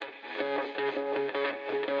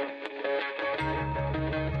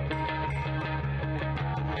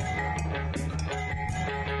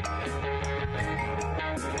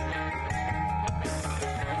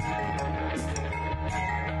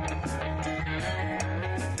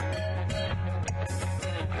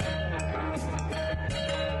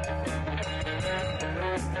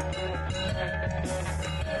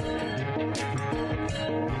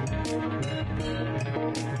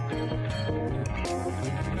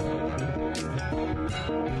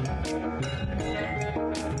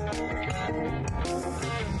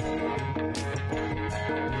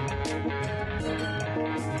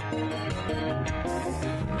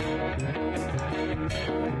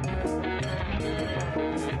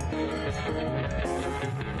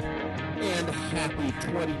And happy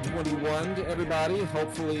 2021 to everybody.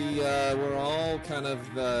 Hopefully, we're all kind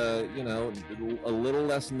of, a little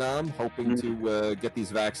less numb, hoping to get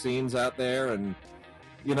these vaccines out there. And,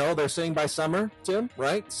 they're saying by summer, Tim,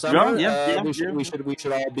 right? Summer, we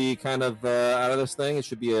should all be kind of out of this thing. It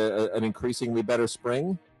should be an increasingly better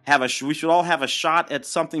spring. We should all have a shot at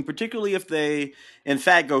something, particularly if they, in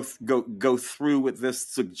fact, go through with this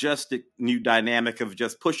suggested new dynamic of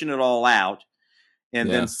just pushing it all out. And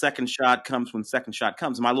then second shot comes when second shot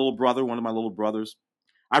comes. One of my little brothers,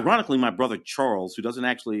 ironically, my brother Charles, who doesn't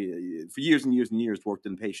actually, for years and years and years, worked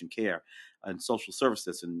in patient care and social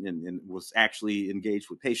services and was actually engaged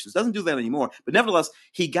with patients. Doesn't do that anymore. But nevertheless,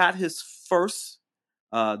 he got his first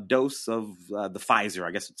dose of the Pfizer.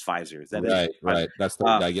 I guess it's Pfizer. Is that right? That's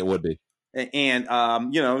the it would be. And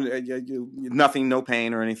nothing, no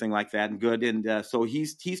pain or anything like that, and good. And so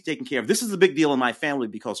he's taken care of. This is a big deal in my family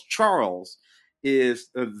because Charles is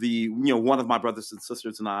one of my brothers and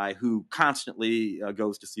sisters and I who constantly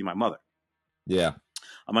goes to see my mother. Yeah.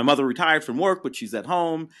 My mother retired from work, but she's at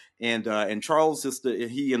home, and Charles is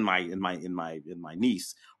he and my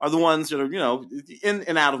niece are the ones that are in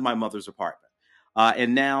and out of my mother's apartment.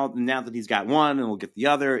 And now that he's got one and we'll get the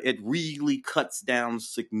other, it really cuts down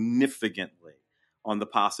significantly on the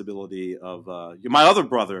possibility of my other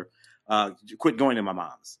brother quit going to my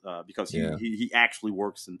mom's because he actually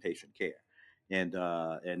works in patient care. And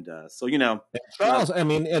so Charles. I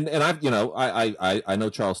mean, and I've I know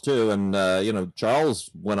Charles too, and Charles,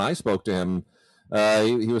 when I spoke to him,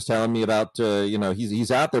 he was telling me about he's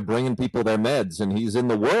out there bringing people their meds, and he's in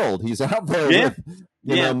the world. He's out there,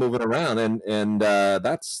 moving around, and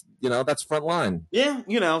that's front line.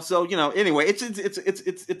 So anyway,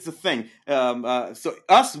 it's a thing. So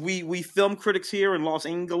us, we film critics here in Los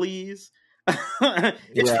Angeles.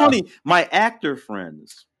 It's funny, my actor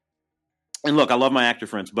friends. And look, I love my actor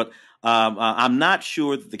friends, but I'm not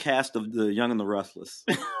sure that the cast of The Young and the Restless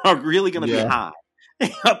are really going to be high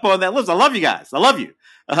up on that list. I love you guys. I love you.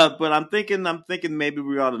 But I'm thinking maybe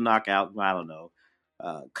we ought to knock out, I don't know,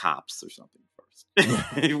 Cops or something first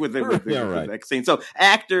with the vaccine. So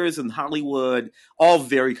actors in Hollywood, all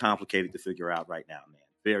very complicated to figure out right now, man.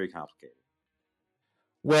 Very complicated.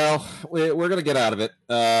 Well, we're going to get out of it.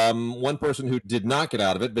 One person who did not get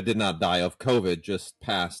out of it, but did not die of COVID, just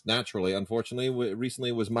passed naturally, unfortunately,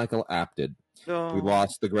 recently was Michael Apted. Oh. We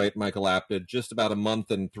lost the great Michael Apted just about a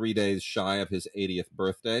month and 3 days shy of his 80th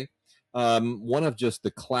birthday. One of just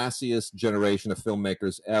the classiest generation of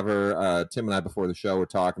filmmakers ever. Tim and I, before the show, were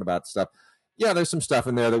talking about stuff. Yeah, there's some stuff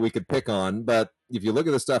in there that we could pick on, but if you look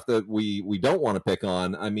at the stuff that we don't want to pick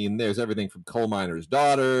on, I mean, there's everything from Coal Miner's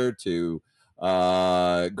Daughter to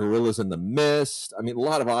Gorillas in the Mist. I mean, a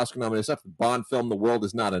lot of Oscar-nominated stuff. Bond film, The World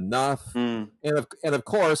Is Not Enough. And of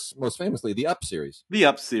course, most famously, the Up series. The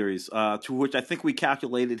Up series, to which I think we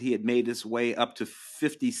calculated he had made his way up to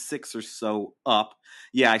 56 or so up.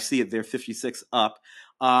 Yeah, I see it there, 56 up.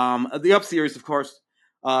 The Up series, of course,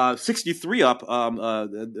 63 up,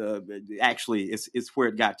 actually, is where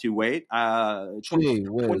it got to. Wait,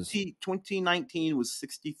 2019 was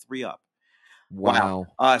 63 up. Wow.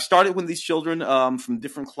 Started when these children from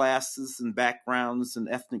different classes and backgrounds and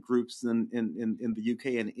ethnic groups in the UK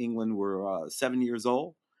and England were 7 years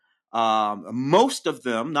old. Most of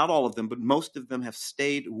them, not all of them, but most of them have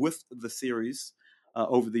stayed with the series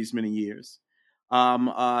over these many years.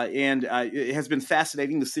 And it has been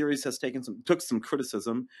fascinating. The series has took some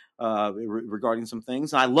criticism regarding some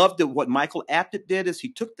things. And I loved that what Michael Apted did is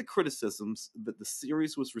he took the criticisms that the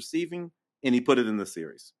series was receiving and he put it in the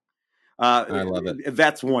series. I love it.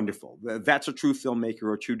 That's wonderful. That's a true filmmaker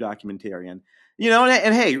or a true documentarian.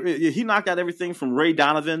 And hey, he knocked out everything from Ray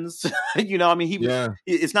Donovan's. I mean,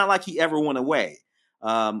 it's not like he ever went away.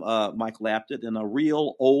 Michael Apted in a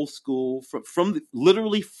real old school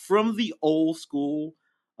literally from the old school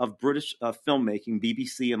of British filmmaking,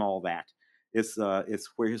 BBC and all that. It's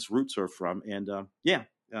where his roots are from. And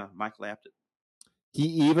Michael Apted. He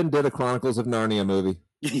even did a Chronicles of Narnia movie.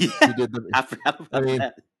 Yeah, he did I forgot about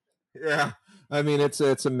that. Yeah, I mean it's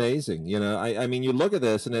amazing. I mean you look at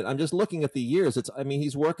this and I'm just looking at the years.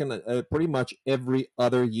 He's working pretty much every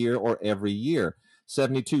other year or every year.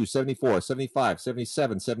 72, 74, 75,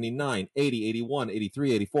 77, 79, 80, 81,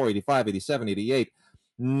 83, 84, 85, 87, 88,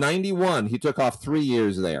 91, he took off 3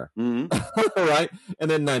 years there. Mm-hmm. Right?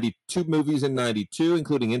 And then 92 movies in 92,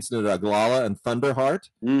 including Incident at Oglala and Thunderheart.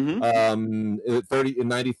 Mm-hmm. 30 in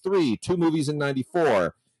 93, 2 movies in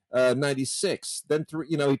 94. 96. Then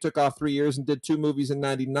he took off 3 years and did 2 movies in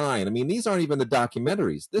 99. I mean, these aren't even the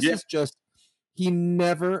documentaries. This is just, he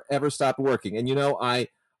never ever stopped working. And I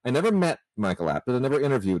never met Michael Apted. I never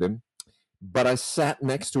interviewed him, but I sat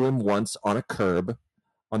next to him once on a curb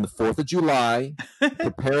on the 4th of July,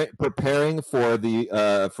 preparing for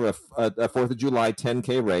the for a 4th of July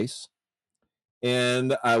 10K race.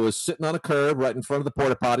 And I was sitting on a curb right in front of the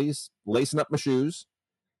porta potties, lacing up my shoes.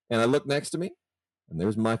 And I looked next to me, and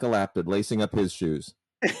there's Michael Apted lacing up his shoes.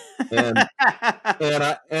 And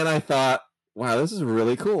I thought, wow, this is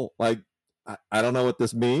really cool. Like, I don't know what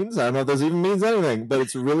this means. I don't know if this even means anything, but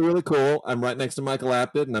it's really, really cool. I'm right next to Michael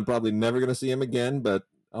Apted, and I'm probably never going to see him again. But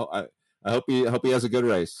I hope he has a good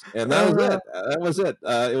race. And that was it.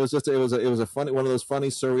 That was it. It was a funny, one of those funny,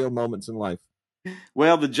 surreal moments in life.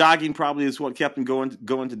 Well, the jogging probably is what kept him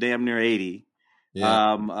going to damn near 80.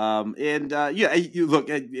 Yeah. You look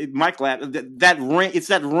at Michael Apted, it's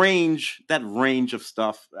that range of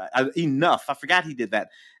stuff. Enough. I forgot he did that.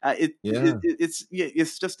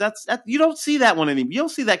 It's just that you don't see that one anymore. You don't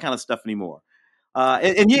see that kind of stuff anymore.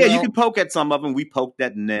 You can poke at some of them. We poked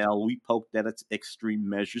at Nell. We poked at its Extreme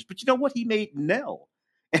Measures. But you know what? He made Nell,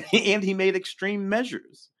 and he made Extreme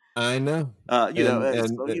Measures. I know. You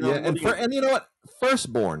know what?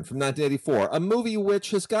 Firstborn from 1984, a movie which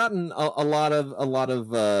has gotten a lot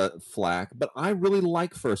of flack, but I really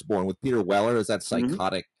like Firstborn with Peter Weller as that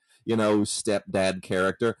psychotic, stepdad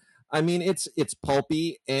character. I mean, it's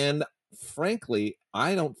pulpy, and frankly,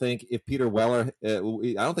 I don't think if Peter Weller, I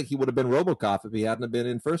don't think he would have been RoboCop if he hadn't have been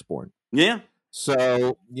in Firstborn. Yeah.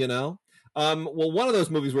 So well, one of those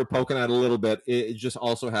movies we're poking at a little bit, it just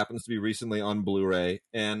also happens to be recently on Blu-ray,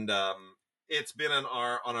 and it's been on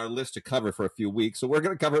our list to cover for a few weeks, so we're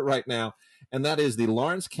going to cover it right now, and that is the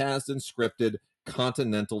Lawrence Kasdan scripted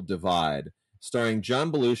Continental Divide, starring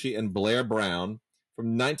John Belushi and Blair Brown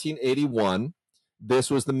from 1981.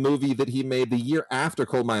 This was the movie that he made the year after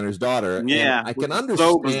Coal Miner's Daughter. Yeah, and I can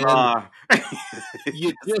understand. So bizarre.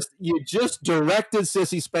 you just directed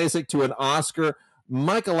Sissy Spacek to an Oscar.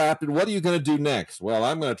 Michael Apted, what are you going to do next? Well,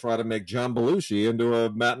 I'm going to try to make John Belushi into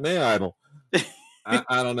a matinee idol. I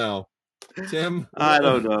don't know, Tim. I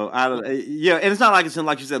don't know. Yeah, and it's not like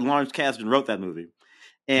like you said, Lawrence Kasdan wrote that movie.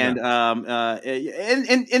 And and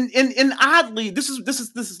oddly, this is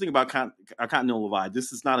the thing about Continental Divide.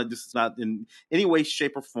 This is not in any way,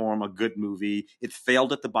 shape, or form a good movie. It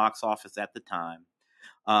failed at the box office at the time.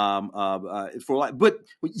 But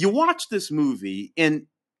you watch this movie, and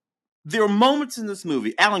there are moments in this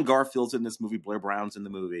movie. Alan Garfield's in this movie. Blair Brown's in the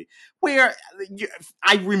movie, where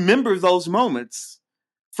I remember those moments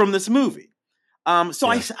from this movie. I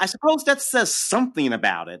suppose that says something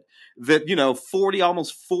about it, that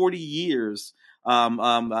almost 40 years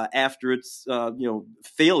after its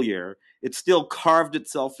failure, it still carved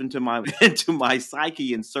itself into my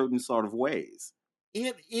psyche in certain sort of ways.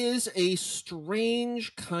 It is a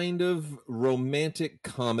strange kind of romantic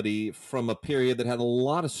comedy from a period that had a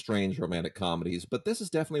lot of strange romantic comedies, but this is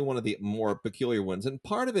definitely one of the more peculiar ones. And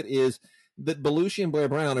part of it is that Belushi and Blair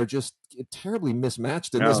Brown are just terribly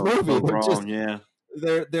mismatched in this movie.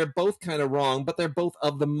 They're both kind of wrong, but they're both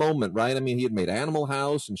of the moment, right? I mean, he had made Animal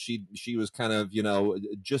House, and she was kind of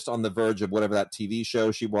just on the verge of whatever that TV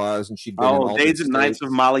show she was, and she'd been in Days and Nights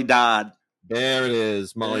of Molly Dodd. There it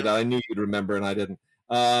is, Molly Dodd. I knew you'd remember, and I didn't.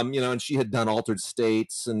 And she had done Altered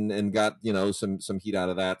States and got some heat out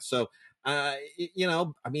of that. So I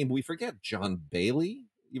mean, we forget John Bailey,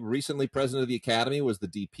 recently president of the Academy, was the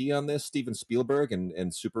DP on this. Steven Spielberg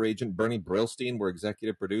and super agent Bernie Brillstein were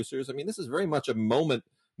executive producers. I mean, this is very much a moment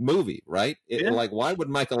movie, right? Like, why would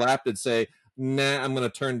Michael Apted say, nah, I'm going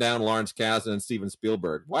to turn down Lawrence Kasdan and Steven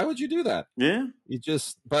Spielberg? Why would you do that? Yeah.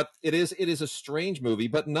 But it is a strange movie,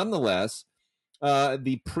 but nonetheless,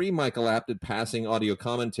 the pre-Michael Apted passing audio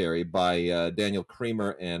commentary by Daniel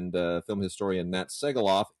Creamer and film historian Nat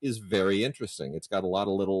Segaloff is very interesting. It's got a lot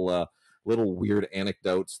of little weird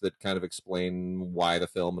anecdotes that kind of explain why the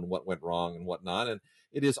film and what went wrong and whatnot. And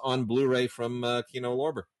it is on Blu-ray from Kino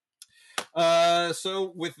Lorber.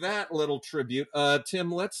 So with that little tribute,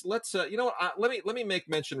 Tim, let's let me make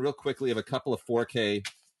mention real quickly of a couple of 4K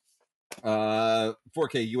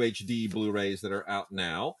UHD Blu-rays that are out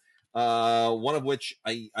now. One of which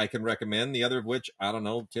I can recommend, the other of which, I don't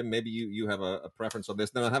know, Tim, maybe you have a preference on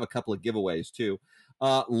this. Then I'll have a couple of giveaways too.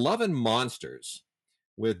 Love and Monsters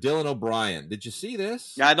with Dylan O'Brien. Did you see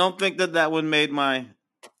this? I don't think that one made my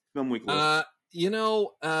film week list.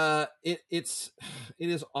 It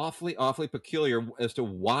is awfully peculiar as to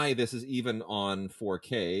why this is even on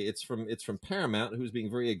 4K. It's from Paramount, who's being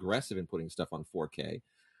very aggressive in putting stuff on 4K,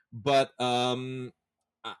 but I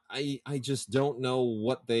just don't know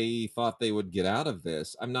what they thought they would get out of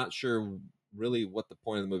this. I'm not sure really what the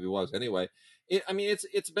point of the movie was. Anyway,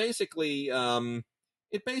 it's basically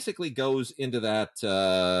it basically goes into that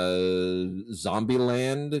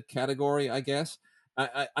Zombieland category, I guess.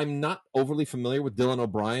 I'm not overly familiar with Dylan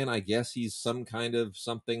O'Brien. I guess he's some kind of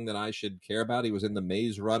something that I should care about. He was in the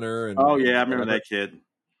Maze Runner Oh and yeah, I remember whatever. that kid.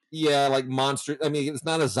 Yeah, like monster. I mean, it's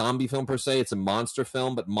not a zombie film per se; it's a monster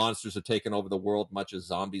film. But monsters have taken over the world much as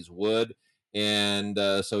zombies would, and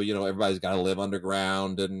so everybody's got to live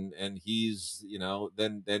underground. And he's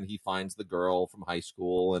then he finds the girl from high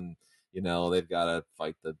school, and they've got to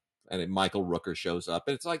fight and Michael Rooker shows up,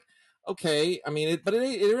 and it's like, okay, I mean,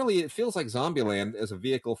 it feels like Zombieland as a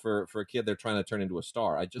vehicle for a kid they're trying to turn into a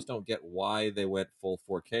star. I just don't get why they went full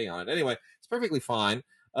 4K on it. Anyway, it's perfectly fine.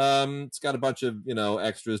 It's got a bunch of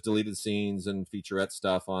extras, deleted scenes, and featurette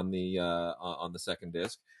stuff on the second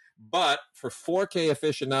disc. But for 4K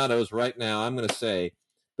aficionados, right now, I'm going to say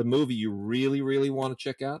the movie you really, really want to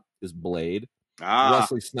check out is Blade.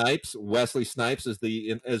 Wesley Snipes. Wesley Snipes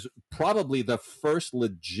is probably the first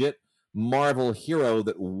legit Marvel hero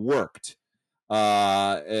that worked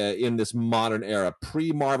in this modern era,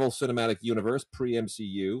 pre-Marvel Cinematic Universe,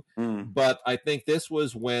 pre-MCU. But I think this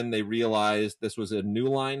was when they realized this was a New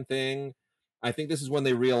Line thing. I think this is when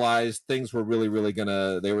they realized things were really, really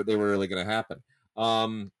they were really gonna happen.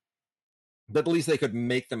 But at least they could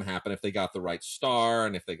make them happen if they got the right star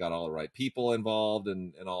and if they got all the right people involved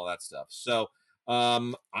and all that stuff. So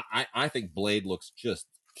I think Blade looks just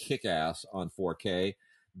kick-ass on 4K.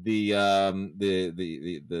 The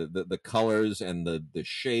colors and the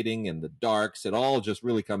shading and the darks, it all just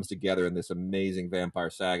really comes together in this amazing vampire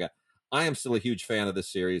saga. I am still a huge fan of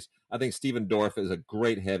this series. I think Stephen Dorff is a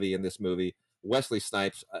great heavy in this movie. Wesley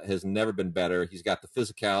Snipes has never been better. He's got the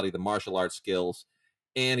physicality, the martial arts skills,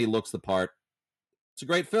 and he looks the part. It's a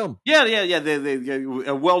great film. Yeah. They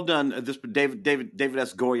well done. This David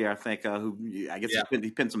S. Goyer, I think, who I guess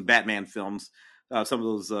he penned some Batman films, some of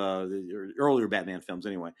those earlier Batman films,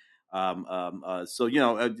 anyway. So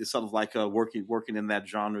it's sort of like working in that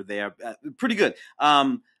genre there, pretty good.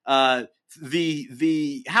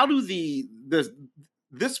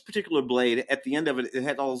 This particular Blade, at the end of it, it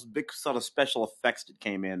had all those big sort of special effects that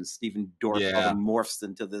came in. Stephen Dorff sort of morphs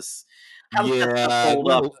into this. How does that stuff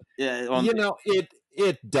hold up?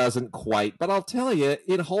 It doesn't quite, but I'll tell you,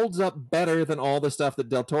 it holds up better than all the stuff that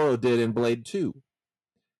Del Toro did in Blade 2.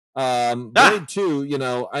 Blade 2,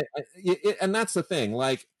 and that's the thing.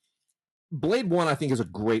 Like, Blade 1, I think, is a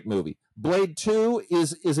great movie. Blade 2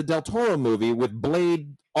 is a Del Toro movie with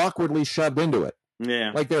Blade awkwardly shoved into it.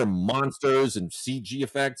 Yeah. Like, there are monsters and CG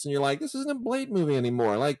effects, and you're like, this isn't a Blade movie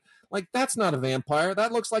anymore. Like that's not a vampire.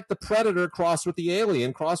 That looks like the Predator crossed with the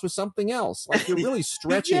Alien, crossed with something else. Like, you're really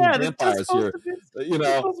stretching vampires here. It's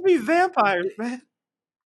supposed to be vampires, man.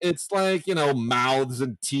 It's like, mouths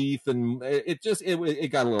and teeth, and it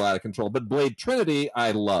got a little out of control. But Blade Trinity,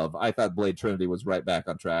 I love. I thought Blade Trinity was right back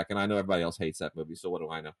on track, and I know everybody else hates that movie, so what do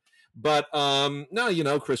I know? But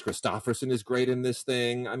no, Chris Christopherson is great in this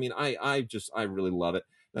thing. I mean, I really love it.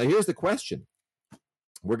 Now, here's the question: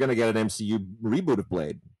 we're gonna get an MCU reboot of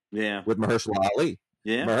Blade, with Mahershala Ali.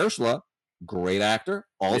 Mahershala, great actor,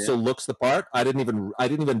 also looks the part. It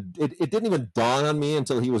didn't even dawn on me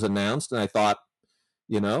until he was announced, and I thought,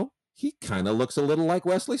 he kind of looks a little like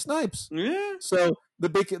Wesley Snipes. Yeah. So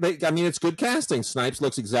it's good casting. Snipes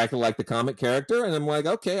looks exactly like the comic character, and I'm like,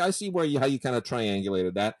 okay, I see how you kind of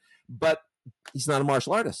triangulated that, but he's not a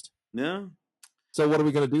martial artist. Yeah. So what are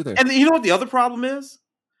we going to do there? And you know what the other problem is?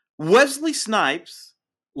 Wesley Snipes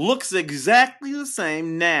looks exactly the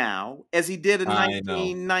same now as he did in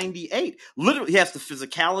 1998. Literally, he has the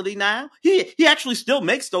physicality now. He actually still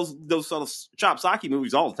makes those sort of chopsocky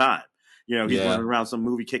movies all the time. He's running around some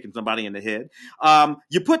movie kicking somebody in the head. Given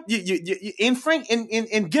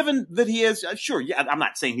that he is I'm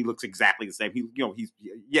not saying he looks exactly the same. He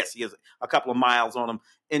has a couple of miles on him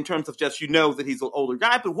in terms of just that he's an older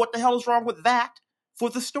guy. But what the hell is wrong with that for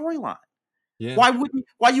the storyline? Yeah.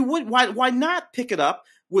 Why not pick it up?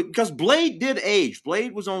 Because Blade did age.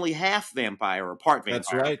 Blade was only half vampire or part vampire.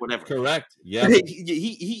 That's right. Whatever. Correct. Yeah.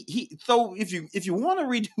 So if you want to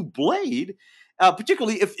redo Blade,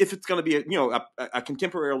 particularly if it's going to be a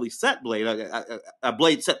contemporarily set Blade, a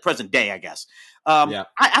Blade set present day, I guess.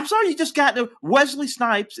 I'm sorry, you just got to. Wesley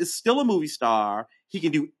Snipes is still a movie star. He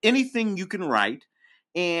can do anything you can write.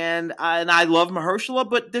 and I love Mahershala,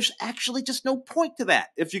 but there's actually just no point to that.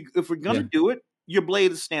 If we're gonna do it, your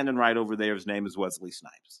Blade is standing right over there. His name is Wesley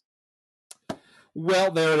Snipes.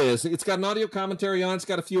 Well, there it is. It's got an audio commentary on it. It's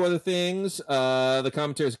got a few other things. The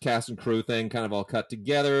commentary is a cast and crew thing, kind of all cut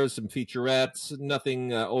together. Some featurettes,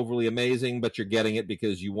 nothing overly amazing, but you're getting it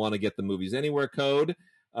because you want to get the Movies Anywhere code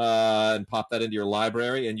and pop that into your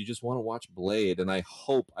library, and you just want to watch Blade. And I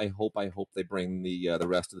hope they bring the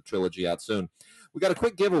rest of the trilogy out soon. We got a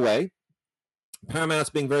quick giveaway. Paramount's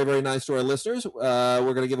being very, very nice to our listeners. We're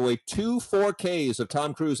going to give away 2 4Ks of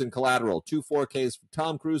Tom Cruise in Collateral, 2 4Ks of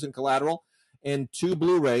Tom Cruise in Collateral, and 2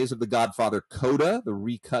 Blu-rays of The Godfather Coda, the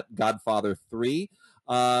recut Godfather 3.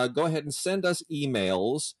 Go ahead and send us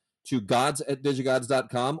emails to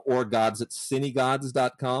gods@digigods.com or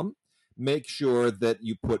gods@cinegods.com. Make sure that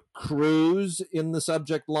you put Cruise in the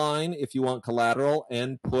subject line if you want Collateral,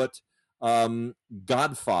 and put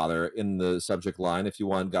Godfather in the subject line if you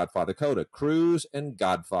want Godfather Coda. Cruise and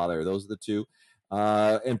Godfather, those are the 2.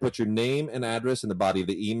 And put your name and address in the body of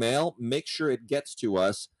the email. Make sure it gets to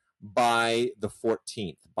us by the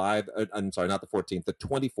 14th. I'm sorry, not the 14th, the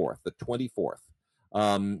 24th.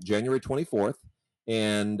 January 24th.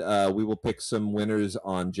 And we will pick some winners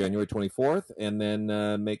on January 24th, and then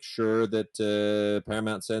make sure that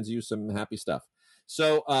Paramount sends you some happy stuff.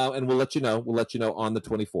 So, and we'll let you know. We'll let you know on the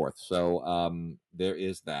 24th. So there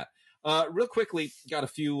is that. Real quickly, got a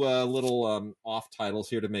few little off titles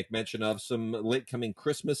here to make mention of. Some late coming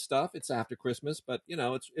Christmas stuff. It's after Christmas, but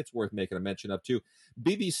it's worth making a mention of too.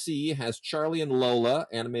 BBC has Charlie and Lola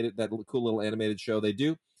animated, that cool little animated show they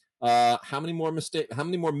do. How many more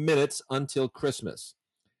minutes until Christmas?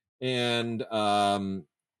 And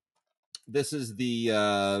this is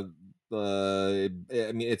I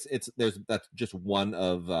mean, that's just one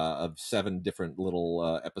of 7 different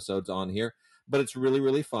little episodes on here, but it's really,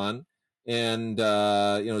 really fun. And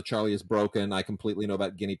Charlie is broken. I completely know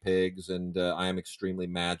about guinea pigs, and I Am Extremely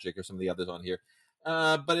Magic, or some of the others on here.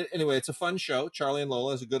 But anyway, it's a fun show. Charlie and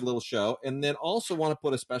Lola is a good little show. And then also want to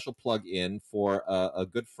put a special plug in for a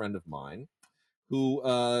good friend of mine, who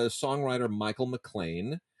songwriter Michael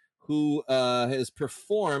McLean, who has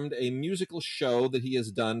performed a musical show that he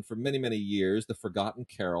has done for many, many years, The Forgotten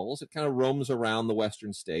Carols. It kind of roams around the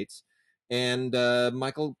western states. And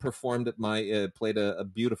Michael performed at played a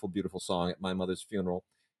beautiful, beautiful song at my mother's funeral.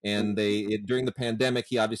 And during the pandemic,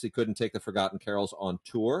 he obviously couldn't take The Forgotten Carols on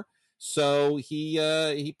tour. So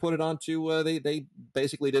he put it onto, they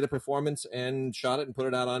basically did a performance and shot it and put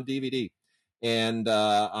it out on DVD. And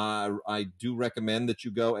I do recommend that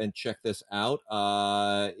you go and check this out.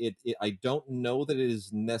 I don't know that it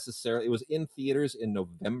is necessarily. It was in theaters in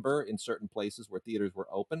November in certain places where theaters were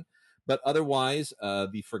open, but otherwise,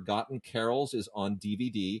 The Forgotten Carols is on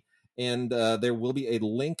DVD, and there will be a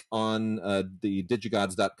link on the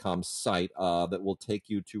DigiGods.com site that will take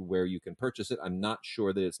you to where you can purchase it. I'm not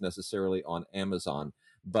sure that it's necessarily on Amazon,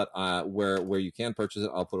 but where you can purchase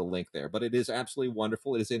it, I'll put a link there. But it is absolutely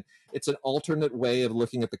wonderful. It's an alternate way of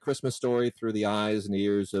looking at the Christmas story through the eyes and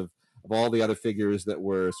ears of all the other figures that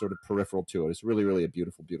were sort of peripheral to it. It's really, really a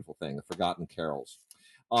beautiful, beautiful thing. The Forgotten Carols.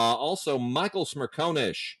 Also, Michael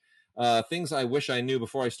Smerconish, Things I Wish I Knew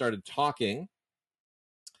Before I Started Talking.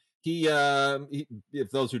 He,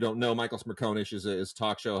 if those who don't know, Michael Smerconish is a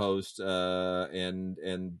talk show host and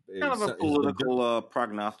kind of a political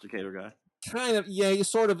prognosticator guy. Kind of, yeah. He's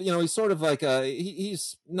sort of like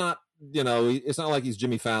he's not, it's not like he's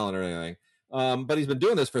Jimmy Fallon or anything. But he's been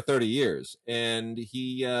doing this for 30 years, and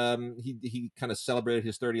he kind of celebrated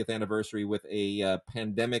his 30th anniversary with a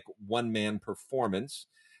pandemic one-man performance,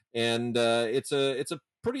 and it's a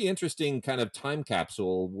pretty interesting kind of time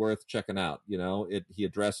capsule worth checking out. He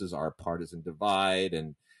addresses our partisan divide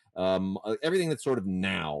and everything that's sort of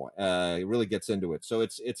now. It really gets into it. So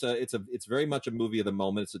it's very much a movie of the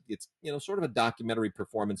moment. It's sort of a documentary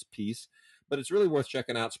performance piece, but it's really worth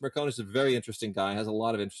checking out. Smircone is a very interesting guy, has a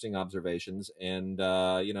lot of interesting observations, and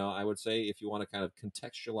I would say if you want to kind of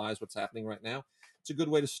contextualize what's happening right now, it's a good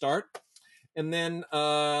way to start. And then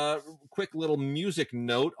quick little music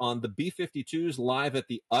note on the B-52s live at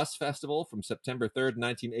the US Festival from September 3rd,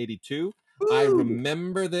 1982. Ooh. I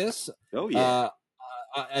remember this. Oh, yeah.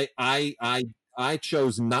 I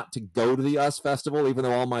chose not to go to the US Festival, even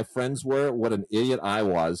though all my friends were. What an idiot I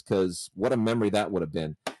was, because what a memory that would have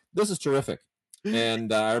been. This is terrific.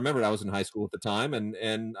 And I remember I was in high school at the time.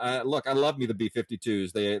 And look, I love me the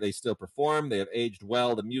B-52s. They still perform. They have aged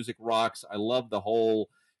well. The music rocks. I love the whole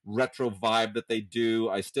retro vibe that they do.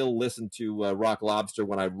 I still listen to Rock Lobster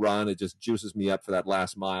when I run. It just juices me up for that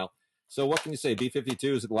last mile. So what can you say?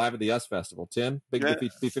 B-52 is live at the US Festival. Tim, big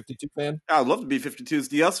B-52 fan? I love the B-52s.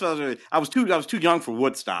 The US Festival. I was too young for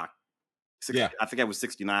Woodstock. 60, yeah, I think I was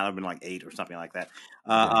 69. I've been like 8 or something like that.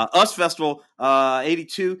 US Festival,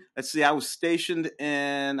 82. Let's see. I was stationed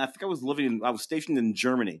in. I think I was stationed in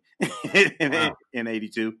Germany in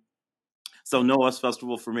 82. So no US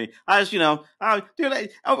Festival for me. I just,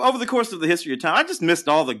 over the course of the history of time, I just missed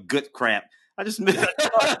all the good crap. I just missed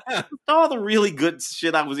all the really good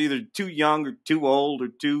shit. I was either too young or too old or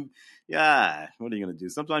too. Yeah, what are you gonna do?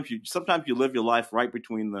 Sometimes you live your life right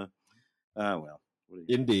between the. Well.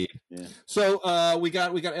 Indeed. Yeah. So we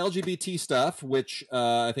got LGBT stuff, which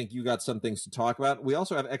I think you got some things to talk about. We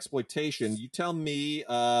also have exploitation. You tell me,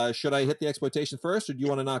 should I hit the exploitation first, or do you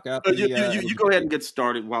want to knock out the? You go ahead and get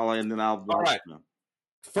started and then I'll. All right.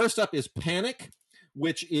 First up is Panic,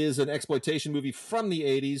 which is an exploitation movie from the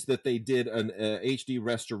 80s that they did an HD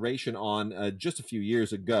restoration on just a few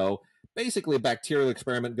years ago. Basically, a bacterial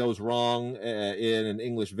experiment goes wrong in an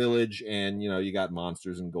English village, and you got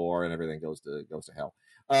monsters and gore, and everything goes to hell.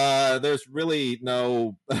 There's really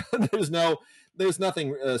no, there's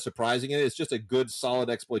nothing surprising in it. It's just a good, solid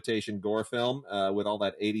exploitation gore film with all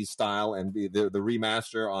that 80s style, and the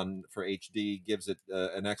remaster for HD gives it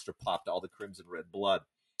an extra pop to all the crimson red blood.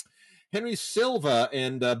 Henry Silva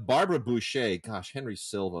and Barbara Boucher. Gosh, Henry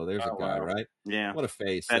Silva. There's a guy, right? Yeah. What a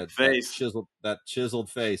face. That face. That chiseled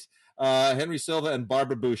face. Henry Silva and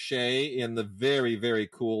Barbara Boucher in the very, very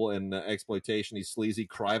cool and exploitation-y, sleazy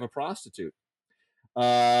Cry of a Prostitute.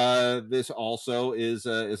 This also is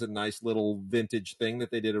a nice little vintage thing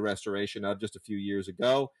that they did a restoration of just a few years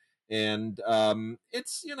ago. And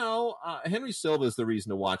it's, Henry Silva is the reason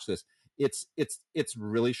to watch this. It's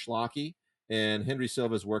really schlocky. And Henry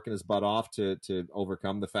Silva is working his butt off to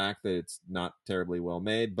overcome the fact that it's not terribly well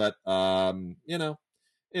made, but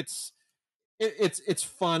it's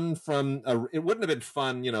fun it wouldn't have been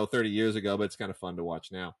fun 30 years ago, but it's kind of fun to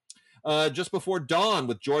watch now. Just Before Dawn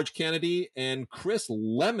with George Kennedy and Chris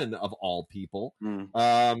Lemmon of all people. Jack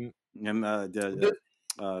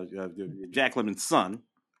Lemmon's son.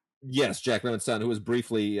 Yes, Jack Lemmon's son, who was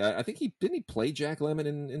briefly I think he play Jack Lemmon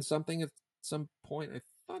in something at some point. I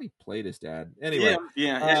thought he played his dad. Anyway,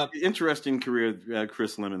 interesting career,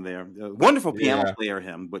 Chris Lemmon there. Wonderful piano player,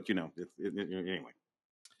 him. But anyway.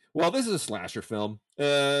 Well, this is a slasher film.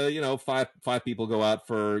 Five people go out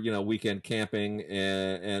for weekend camping,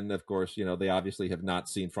 and of course, they obviously have not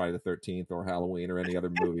seen Friday the 13th or Halloween or any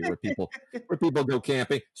other movie where people go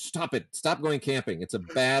camping. Stop it! Stop going camping. It's a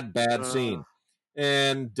bad scene.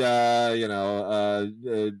 And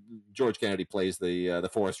George Kennedy plays the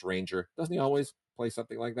forest ranger. Doesn't he always play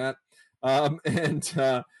something like that? And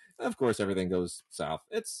of course, everything goes south.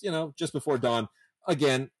 It's Just Before Dawn.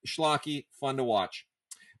 Again, schlocky, fun to watch.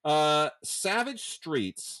 Savage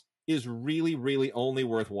Streets is really, really only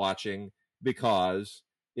worth watching because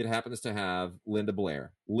it happens to have Linda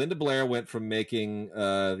Blair. Linda Blair went from making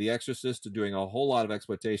The Exorcist to doing a whole lot of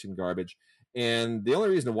exploitation garbage. And the only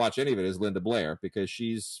reason to watch any of it is Linda Blair, because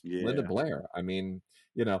she's Linda Blair. I mean,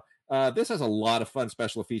 this has a lot of fun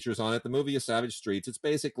special features on it. The movie is Savage Streets. It's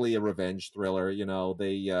basically a revenge thriller.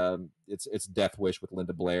 It's Death Wish with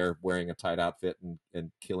Linda Blair wearing a tight outfit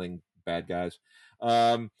and killing bad guys.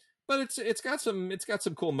 But it's got some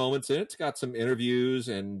cool moments in it. It's got some interviews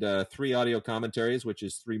and 3 audio commentaries, which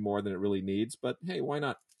is 3 more than it really needs. But hey, why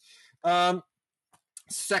not?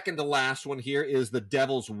 Second to last one here is The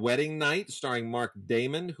Devil's Wedding Night, starring Mark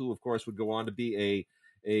Damon, who of course would go on to be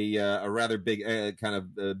a rather big kind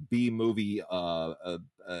of B movie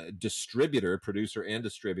producer and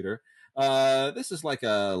distributor. This is like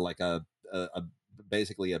a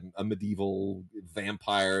basically a medieval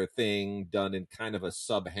vampire thing done in kind of a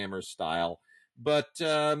Hammer style, but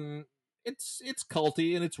it's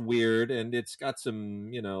culty and it's weird and it's got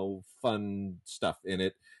some fun stuff in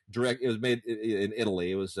it. It was made in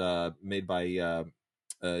Italy. It was made by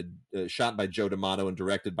shot by Joe D'Amato and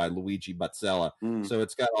directed by Luigi Bazzella. So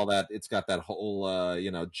it's got all that. It's got that whole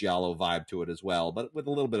giallo vibe to it as well, but with a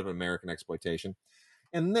little bit of American exploitation.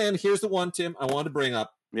 And then here's the one, Tim, I wanted to bring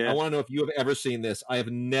up. I want to know if you have ever seen this. I have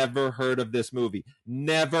never heard of this movie.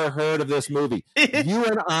 Never heard of this movie. You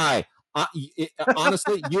and I,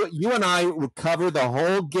 honestly, you and I cover the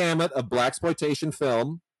whole gamut of blaxploitation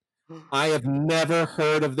film. I have never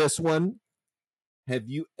heard of this one. Have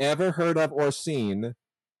you ever heard of or seen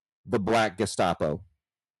The Black Gestapo?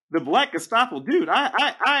 The Black Gestapo, dude.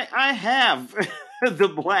 I have The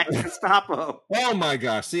Black Gestapo. Oh my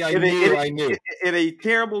gosh! See, I knew. In a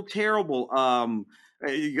terrible, I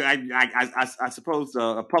suppose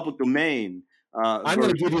a public domain I'm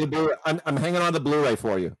going to give you the Blu-ray. I'm hanging on the Blu-ray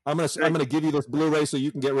for you. I'm going to give you this Blu-ray so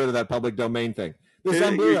you can get rid of that public domain thing. This is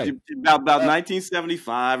on Blu-ray. About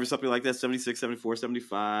 1975 or something like that, 76, 74,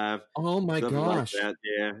 75. Oh my gosh. Like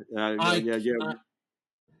that. Yeah.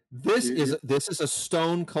 This is a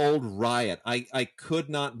stone cold riot. I could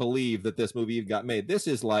not believe that this movie got made. This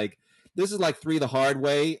is like Three the Hard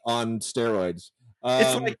Way on steroids.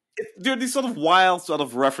 It's like there are these sort of wild sort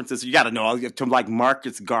of references. You got to know to like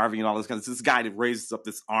Marcus Garvey and all this kind of. This guy that raises up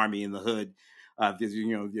this army in the hood.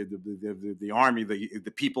 The army,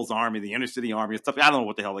 the People's Army, the Inner City Army, and stuff. I don't know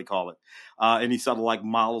what the hell they call it. And he sort of like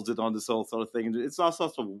models it on this whole sort of thing. And it's all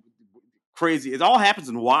sorts of crazy. It all happens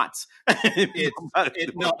in Watts. It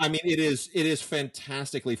is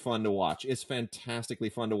fantastically fun to watch. It's fantastically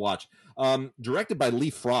fun to watch. Directed by Lee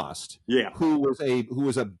Frost, who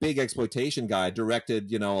was a big exploitation guy.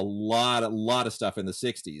 Directed a lot of stuff in the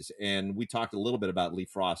 '60s, and we talked a little bit about Lee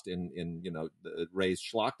Frost in the Ray's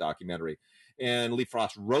Schlock documentary. And Lee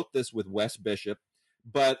Frost wrote this with Wes Bishop.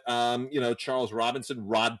 But Charles Robinson,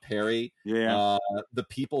 Rod Perry, the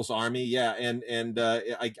People's Army, and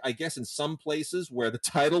I guess in some places where the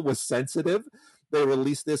title was sensitive, they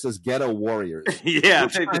released this as Ghetto Warriors.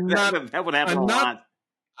 That would happen a lot.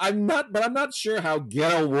 I'm not sure how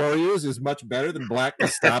Ghetto Warriors is much better than Black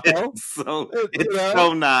Gestapo. It's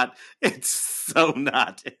so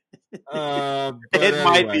not. It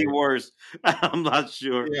might be worse. I'm not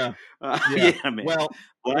sure. Yeah, man. Well,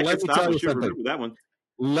 Black let me tell you something. Remember that one.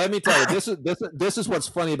 Let me tell you, this is what's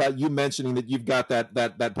funny about you mentioning that you've got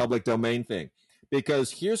that public domain thing,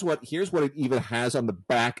 because here's what it even has on the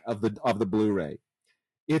back of the Blu-ray.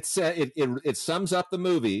 It sums up the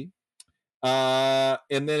movie, and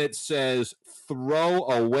then it says, "Throw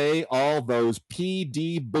away all those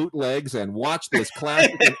PD bootlegs and watch this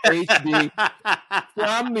classic in HD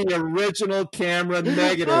from the original camera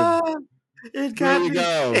negative." There you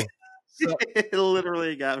go. It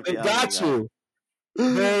literally got me. It got you.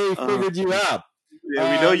 They figured you out.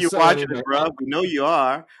 Yeah, we know you're watching it, bro. We know you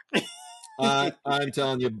are. I'm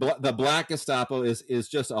telling you, the Black Gestapo is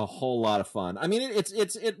just a whole lot of fun. I mean,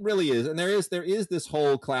 it really is, and there is this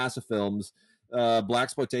whole class of films,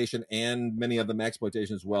 blaxploitation and many of them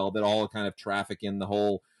exploitation as well, that all kind of traffic in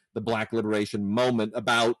the Black liberation moment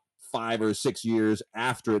about 5 or 6 years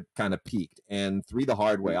after it kind of peaked. And Three the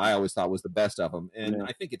Hard Way, I always thought was the best of them, and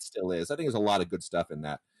I think it still is. I think there's a lot of good stuff in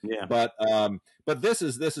that. Yeah. But this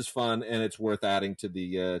is fun, and it's worth adding to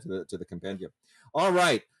the compendium. All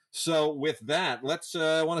right. So with that, let's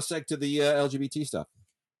want to seg to the LGBT stuff.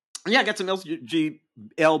 Yeah, I got some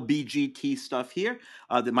LBGT stuff here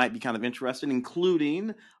that might be kind of interesting,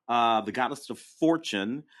 including The Goddess of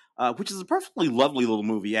Fortune, which is a perfectly lovely little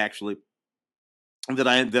movie, actually, that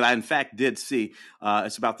I in fact did see.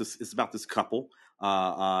 It's about this couple,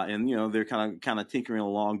 and they're kind of tinkering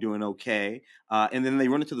along, doing okay, and then they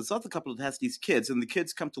run into this other couple that has these kids, and the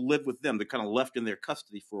kids come to live with them. They're kind of left in their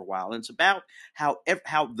custody for a while, and it's about how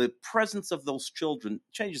the presence of those children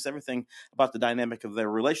changes everything about the dynamic of their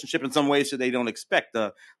relationship in some ways that they don't expect.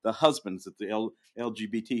 The husbands, that the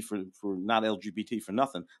LGBT for not LGBT for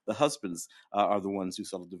nothing, the husbands are the ones who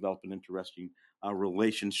sort of develop an interesting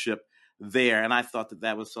relationship there, and I thought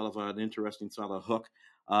that was sort of an interesting sort of hook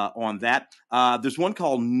on that. There's one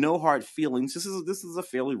called No Hard Feelings. This is a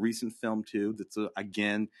fairly recent film too. That's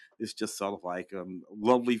again, it's just sort of like a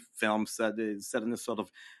lovely film set in this sort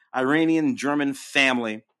of Iranian German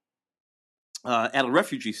family at a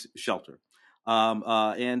refugee shelter.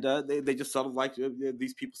 And they just sort of like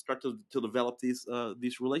these people start to develop these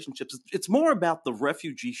relationships. It's more about the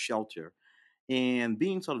refugee shelter and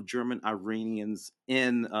being sort of German Iranians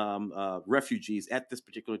in refugees at this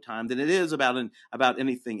particular time than it is about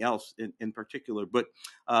anything else in particular. But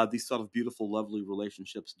these sort of beautiful, lovely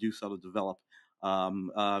relationships do sort of develop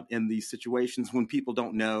in these situations when people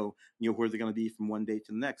don't know, where they're going to be from one day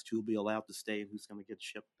to the next, who will be allowed to stay and who's going to get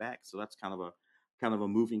shipped back. So that's kind of a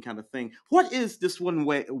moving kind of thing. What is this one,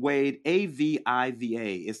 Wade?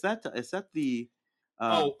 AVIVA? Is that the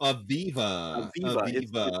Aviva.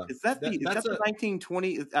 Aviva. Is that the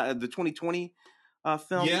 1920 the 2020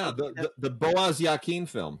 film? Yeah, the Boaz Yakin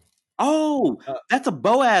film. Oh, that's a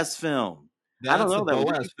Boaz film. I don't know that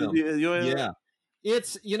Boaz film. Yeah.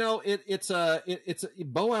 It's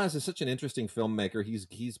Boaz is such an interesting filmmaker.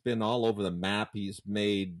 He's been all over the map. He's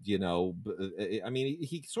made, I mean,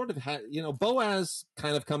 he sort of had, Boaz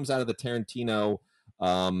kind of comes out of the Tarantino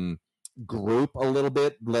group a little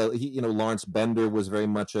bit. Lawrence Bender was very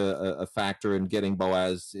much a factor in getting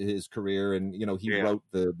Boaz his career, and he wrote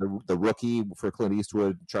the Rookie for Clint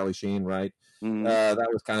Eastwood, Charlie Sheen, right? Mm-hmm. That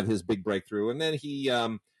was kind of his big breakthrough, and then he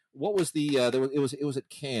what was the it was at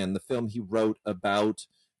Cannes, the film he wrote about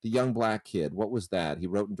the young black kid. What was that? He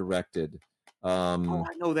wrote and directed. Oh,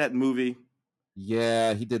 I know that movie.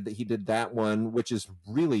 Yeah, he did that one, which is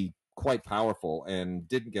really quite powerful and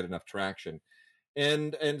didn't get enough traction.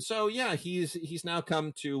 And so yeah, he's now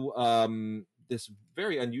come to this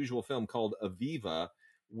very unusual film called Aviva,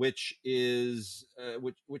 which is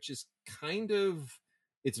which is kind of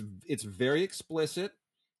it's very explicit.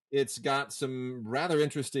 It's got some rather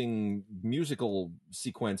interesting musical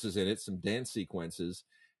sequences in it, some dance sequences,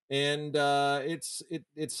 and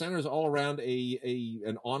it centers all around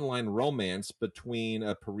an online romance between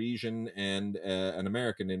a Parisian and an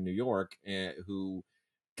American in New York, who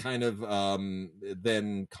kind of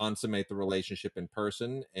then consummate the relationship in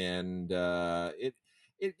person, and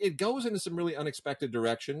it goes into some really unexpected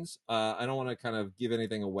directions. I don't want to kind of give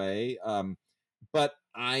anything away, but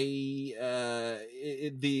the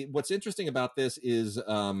what's interesting about this is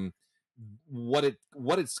what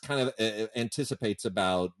it's kind of anticipates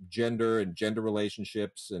about gender and gender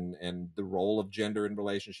relationships and the role of gender in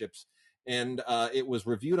relationships. And it was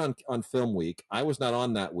reviewed on Film Week. I was not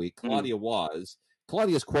on that week. Claudia was.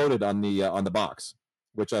 Claudia's quoted on the box,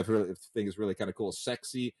 which I really think is really kind of cool.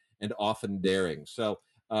 Sexy and often daring. So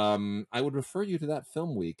I would refer you to that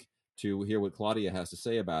Film Week to hear what Claudia has to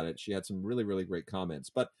say about it. She had some really, really great comments.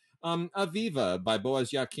 But Aviva by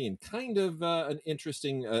Boaz Yakin, kind of an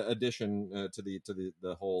interesting addition to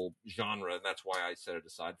the whole genre, and that's why I set it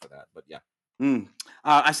aside for that. But yeah.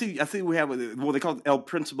 I see. I see. We have they call it El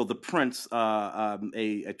Principal, the Prince, a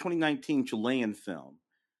 2019 Chilean film.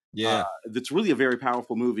 Yeah, that's really a very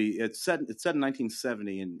powerful movie. It's set in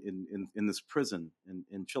 1970 in this prison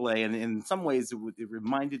in Chile, and in some ways it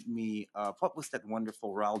reminded me of what was that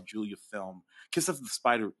wonderful Raul Julia film, Kiss of the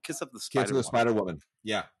Spider Woman.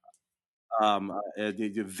 Yeah.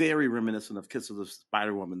 Very reminiscent of Kiss of the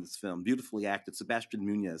Spider Woman. This film, beautifully acted. Sebastian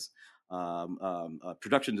Munoz,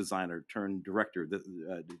 production designer turned director.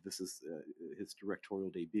 This is his directorial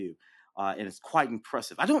debut, and it's quite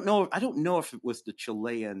impressive. I don't know if it was the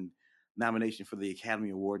Chilean nomination for the Academy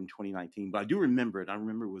Award in 2019, but I do remember it. I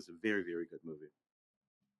remember it was a very, very good movie.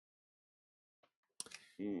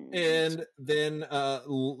 And then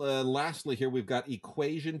lastly here we've got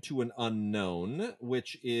Equation to an Unknown,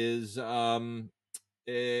 which is some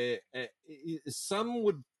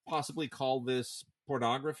would possibly call this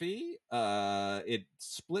pornography. It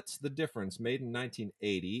splits the difference. Made in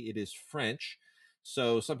 1980. It is French.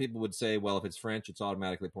 So some people would say, well, if it's French, it's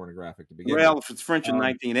automatically pornographic to begin with. Well, if it's French in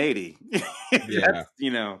 1980, yeah,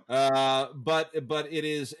 you know. But it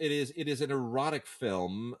is an erotic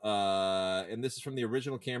film, and this is from the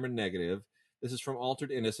original Cameron negative. This is from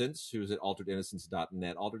Altered Innocence, who's at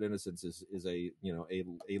alteredinnocence.net. Altered Innocence is a a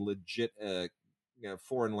legit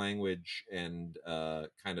foreign language and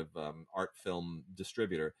kind of art film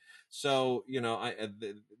distributor. So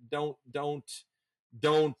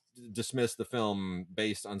don't dismiss the film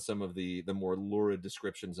based on some of the more lurid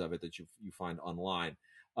descriptions of it that you find online.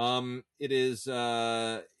 It is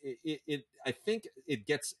I think it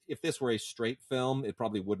gets, if this were a straight film, it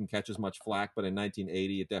probably wouldn't catch as much flack, but in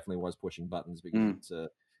 1980 it definitely was pushing buttons because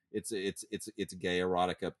it's gay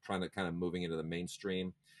erotica trying to kind of moving into the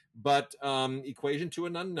mainstream. But Equation to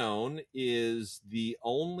an Unknown is the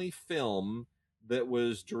only film that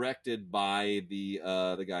was directed by the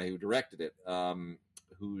guy who directed it,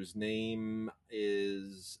 whose name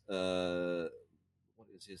is what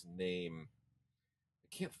is his name? I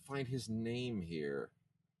can't find his name here.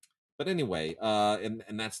 But anyway, and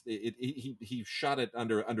that's it. He shot it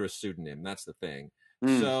under a pseudonym. That's the thing.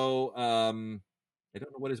 So I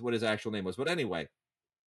don't know what his actual name was, but anyway.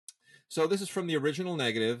 So this is from the original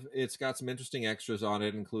negative. It's got some interesting extras on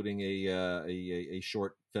it, including a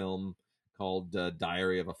short film called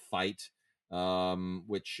Diary of a Fight,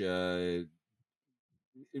 which it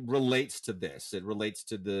relates to this. It relates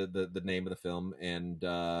to the name of the film, and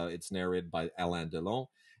it's narrated by Alain Delon.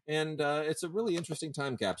 And it's a really interesting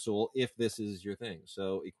time capsule if this is your thing.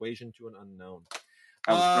 So, Equation to an Unknown.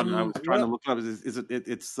 I was trying to look up.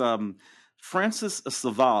 It's Francis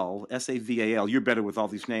Saval, Saval. You're better with all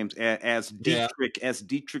these names. As Dietrich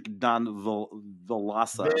Don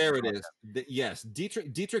Velasa. There it is. Yes,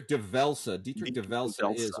 Dietrich de Velsa. Dietrich de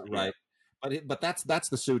Velsa is right. But that's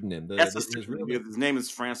the pseudonym. His name is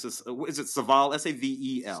Francis. Is it Saval?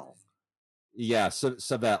 Savel. Yeah,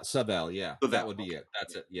 Savel. Yeah, that would be it.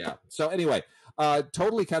 That's it. Yeah. So anyway,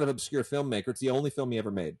 totally kind of obscure filmmaker. It's the only film he ever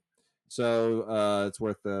made. So it's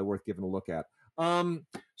worth giving a look at.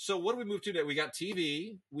 So what do we move to today? We got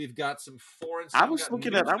TV. We've got some foreign. I was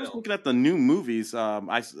looking at the new movies.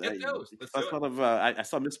 I saw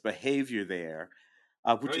Misbehavior there.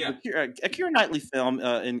 which Oh is yeah. a Keira Knightley film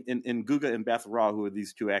in Guga and Beth Raw, who are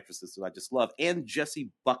these two actresses that I just love, and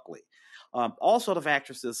Jessie Buckley. All sort of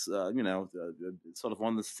actresses, sort of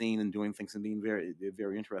on the scene and doing things and being very,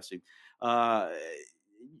 very interesting.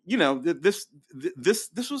 This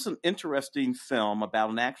was an interesting film about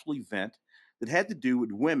an actual event that had to do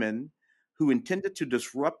with women who intended to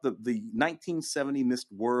disrupt the 1970 Miss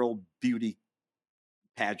World beauty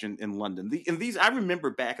pageant in London. These I remember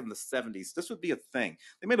back in the 70s, this would be a thing.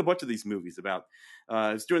 They made a bunch of these movies about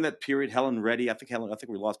it's during that period. Helen Reddy, I think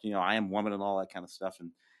we lost, I Am Woman and all that kind of stuff.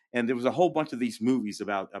 And there was a whole bunch of these movies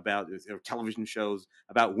about television shows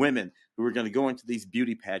about women who were going to go into these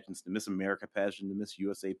beauty pageants, the Miss America pageant, the Miss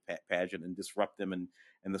USA pageant, and disrupt them and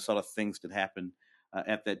the sort of things that happened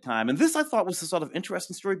at that time. And this I thought was a sort of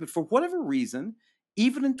interesting story, but for whatever reason,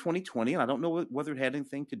 even in 2020, and I don't know whether it had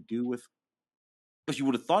anything to do with, because you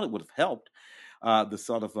would have thought it would have helped the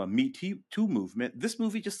sort of Me Too movement. This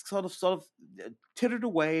movie just sort of tittered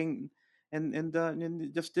away and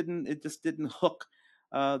it just didn't hook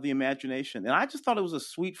the imagination. And I just thought it was a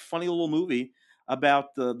sweet, funny little movie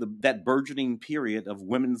about that burgeoning period of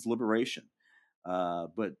women's liberation.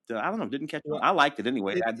 But I don't know, didn't catch on. Well, I liked it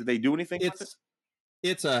anyway. it, Did they do anything with it?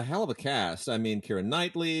 it's a hell of a cast. I mean, Keira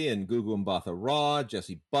Knightley and Gugu Mbatha Raw,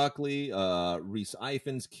 Jessie Buckley, Rhys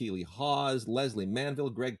Ifans, Keely Hawes, Leslie Manville,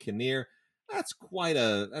 Greg Kinnear. That's quite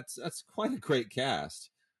a great cast.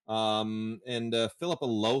 And Philippa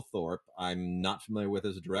Lowthorpe, I'm not familiar with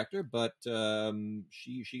as a director, but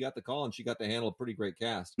she got the call and she got to handle a pretty great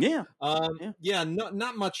cast. Yeah.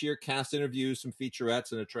 Not much here. Cast interviews, some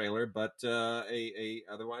featurettes, and a trailer, but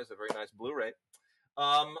otherwise a very nice Blu-ray.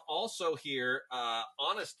 Also here,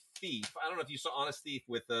 Honest Thief. I don't know if you saw Honest Thief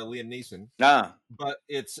with Liam Neeson. But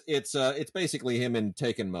it's basically him in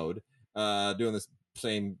Taken mode, doing this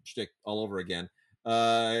same shtick all over again.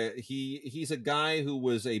 He's a guy who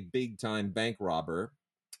was a big time bank robber,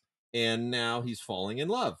 and now he's falling in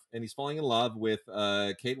love, and he's falling in love with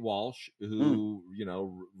Kate Walsh, who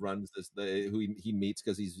runs who he meets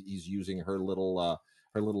because he's using her little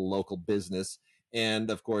local business, and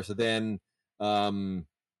of course then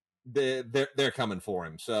they're coming for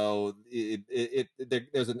him. So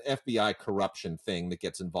there's an FBI corruption thing that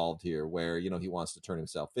gets involved here, where he wants to turn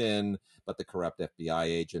himself in, but the corrupt FBI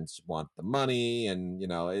agents want the money, and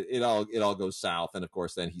it all goes south. And of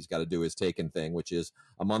course, then he's got to do his Taken thing, which is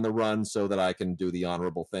I'm on the run so that I can do the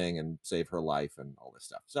honorable thing and save her life and all this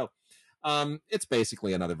stuff. So it's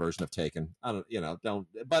basically another version of Taken. I don't,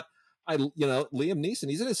 but Liam Neeson,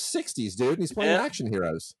 he's in his 60s, dude, and he's playing action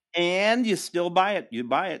heroes. And you still buy it. You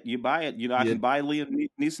buy it. I can buy Liam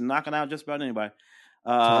Neeson knocking out just about anybody.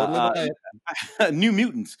 Totally buy it. New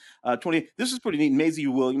Mutants. 20. This is pretty neat. Maisie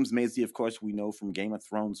Williams. Maisie, of course, we know from Game of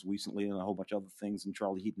Thrones recently and a whole bunch of other things, and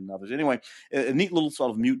Charlie Heaton and others. Anyway, a neat little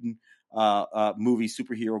sort of mutant movie,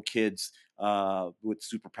 superhero kids with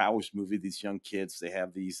superpowers movie. These young kids, they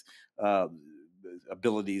have these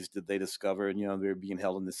abilities that they discover, and they're being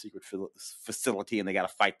held in this secret facility, and they got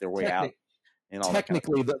to fight their way out.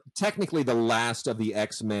 Technically, the last of the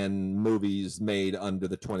X-Men movies made under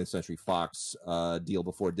the 20th Century Fox deal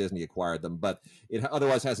before Disney acquired them, but it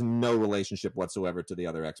otherwise has no relationship whatsoever to the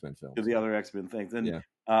other X-Men films. To the other X-Men things, and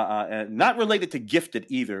not related to Gifted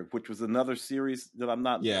either, which was another series that I'm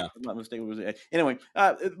not mistaken. Anyway,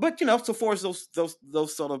 but so far as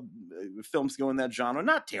those sort of films go in that genre,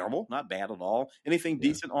 not terrible, not bad at all. Anything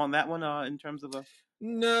decent on that one in terms of a?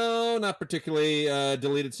 No, not particularly.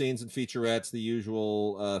 Deleted scenes and featurettes, the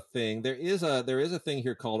usual thing. There is a thing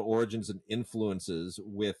here called Origins and Influences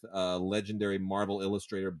with legendary Marvel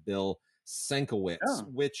illustrator Bill Sienkiewicz,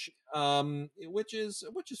 which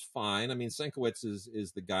is fine. I mean, Sienkiewicz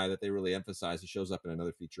is the guy that they really emphasize. He shows up in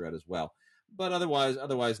another featurette as well, but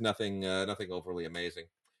otherwise nothing overly amazing.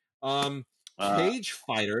 Cage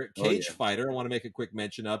Fighter. I want to make a quick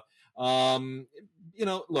mention of.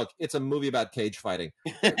 Look, it's a movie about cage fighting.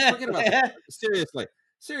 Forget about that.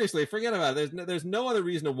 Seriously, forget about it. There's no other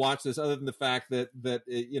reason to watch this other than the fact that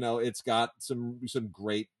it's got some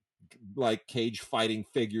great like cage fighting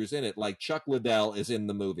figures in it. Like Chuck Liddell is in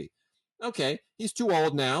the movie. Okay, he's too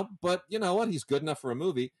old now, but you know what? He's good enough for a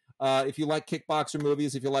movie. If you like kickboxer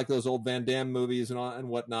movies, if you like those old Van Damme movies and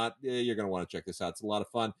whatnot, you're going to want to check this out. It's a lot of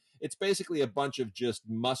fun. It's basically a bunch of just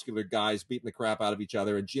muscular guys beating the crap out of each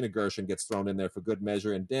other, and Gina Gershon gets thrown in there for good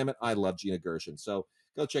measure. And damn it, I love Gina Gershon. So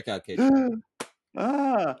go check out Cage. The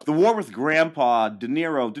War with Grandpa, De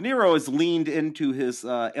Niro. De Niro has leaned into his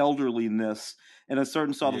elderliness in a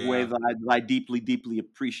certain sort of way that I deeply, deeply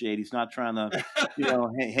appreciate. He's not trying to,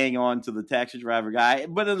 hang on to the taxi driver guy,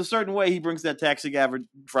 but in a certain way, he brings that taxi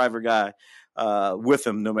driver guy with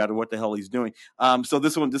him, no matter what the hell he's doing. So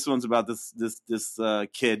this one's about this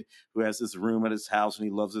kid who has this room at his house, and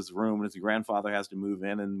he loves his room, and his grandfather has to move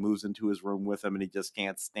in and moves into his room with him, and he just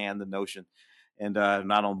can't stand the notion. And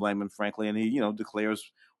I don't blame him, frankly. And he,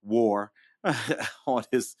 declares war on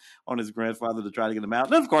his grandfather to try to get him out.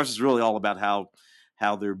 And of course, it's really all about how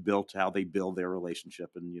they're built, how they build their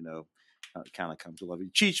relationship, and it kind of comes to love.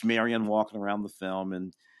 Cheech Marion walking around the film,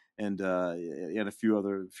 and a few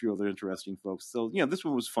other interesting folks. So this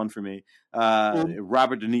one was fun for me.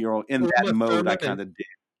 Robert De Niro in that mode, I kind of did.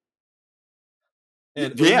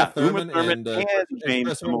 And yeah, Uma Thurman and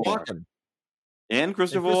James Walken. And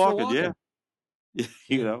Christopher Walken, yeah.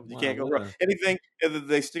 You can't go wrong. Anything? Did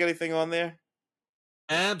they stick anything on there?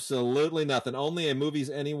 Absolutely nothing. Only a Movies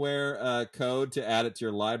Anywhere code to add it to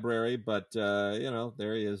your library. But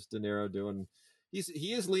there he is, De Niro doing.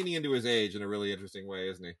 He is leaning into his age in a really interesting way,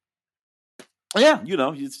 isn't he? Yeah,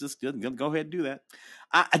 he's just good. Go ahead and do that.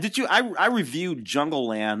 I reviewed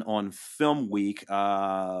Jungleland on Film Week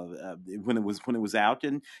when it was out,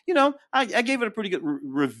 and I gave it a pretty good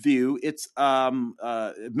review. It's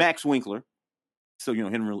Max Winkler, so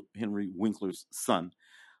Henry Winkler's son.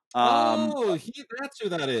 That's who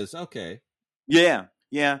that is. Okay. Yeah.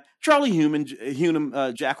 Charlie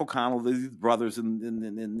Hunnam, Jack O'Connell, these brothers,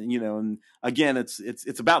 and again,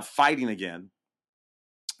 it's about fighting again.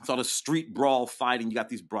 Sort of street brawl fighting. You got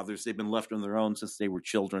these brothers; they've been left on their own since they were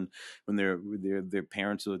children, when their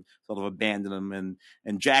parents would sort of abandon them.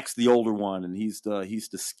 And Jack's the older one, and he's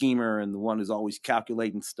the schemer and the one who's always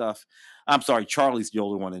calculating stuff. I'm sorry, Charlie's the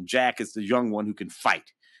older one, and Jack is the young one who can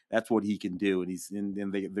fight. That's what he can do, and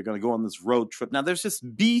they're going to go on this road trip. Now, there's this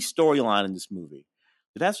B storyline in this movie.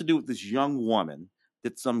 It has to do with this young woman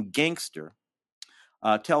that some gangster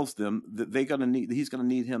tells them that he's going to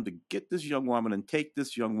need him to get this young woman and take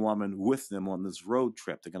this young woman with them on this road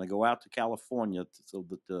trip. They're going to go out to California so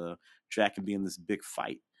that Jack can be in this big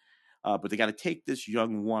fight. But they got to take this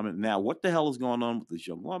young woman. Now, what the hell is going on with this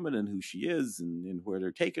young woman and who she is and where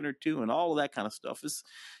they're taking her to and all of that kind of stuff is,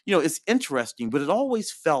 it's interesting, but it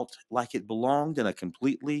always felt like it belonged in a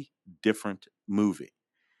completely different movie.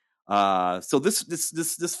 So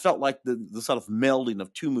this felt like the sort of melding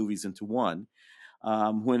of two movies into one.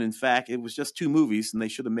 When in fact it was just two movies, and they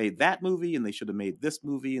should have made that movie, and they should have made this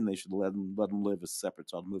movie, and they should have let them live as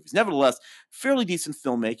separate sort of movies. Nevertheless, fairly decent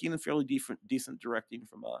filmmaking and fairly decent directing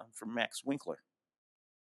from Max Winkler.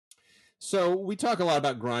 So we talk a lot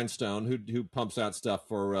about Grindstone, who pumps out stuff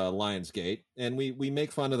for Lionsgate, and we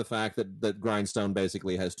make fun of the fact that Grindstone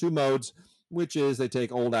basically has two modes, which is they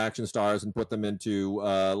take old action stars and put them into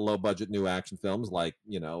low-budget new action films like,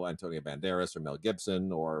 Antonio Banderas or Mel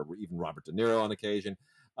Gibson or even Robert De Niro on occasion.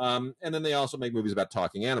 And then they also make movies about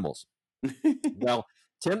talking animals. Well,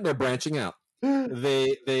 Tim, they're branching out.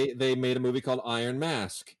 They made a movie called Iron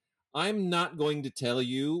Mask. I'm not going to tell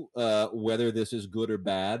you whether this is good or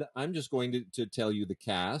bad. I'm just going to tell you the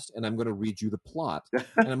cast, and I'm going to read you the plot.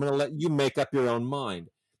 And I'm going to let you make up your own mind.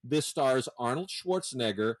 This stars Arnold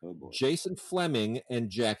Schwarzenegger, Jason Fleming, and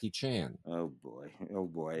Jackie Chan. Oh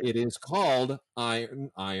boy! It is called Iron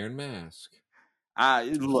Mask.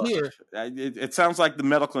 Look, it sounds like the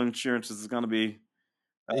medical insurance is going to be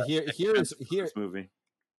this movie.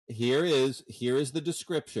 Here is the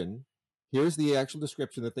description. Here's the actual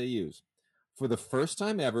description that they use. For the first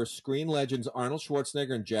time ever, screen legends Arnold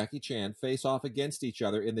Schwarzenegger and Jackie Chan face off against each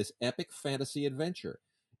other in this epic fantasy adventure.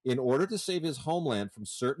 In order to save his homeland from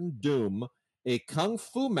certain doom, a kung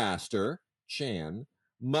fu master, Chan,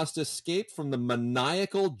 must escape from the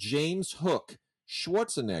maniacal James Hook,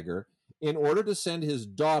 Schwarzenegger, in order to send his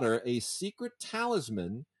daughter a secret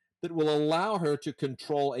talisman that will allow her to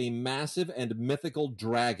control a massive and mythical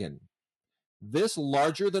dragon. This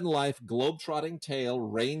larger-than-life globe-trotting tale,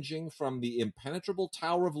 ranging from the impenetrable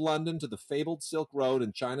Tower of London to the fabled Silk Road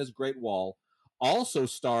and China's Great Wall, also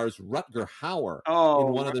stars Rutger Hauer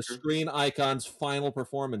in one of the screen icon's final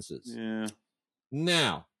performances. Yeah.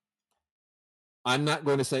 Now, I'm not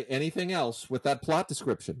going to say anything else with that plot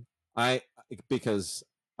description. Because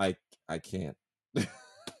I can't.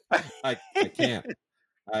 I can't.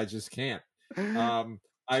 I just can't.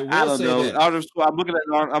 I will say this. I'm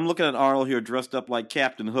looking at Arnold here dressed up like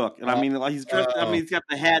Captain Hook, and I mean, like he's dressed. He's got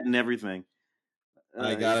the hat and everything.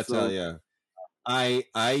 I gotta tell you,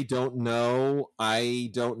 I don't know. I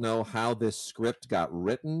don't know how this script got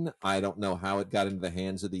written. I don't know how it got into the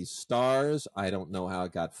hands of these stars. I don't know how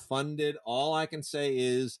it got funded. All I can say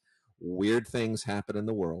is weird things happen in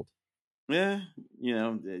the world. Yeah,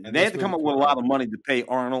 they had to come up with a lot of money to pay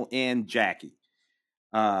Arnold and Jackie.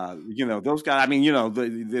 Those guys. I mean,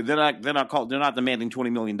 they're not demanding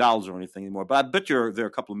 $20 million or anything anymore. But I bet they're a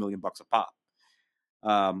couple of $1 million a pop.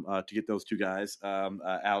 to get those two guys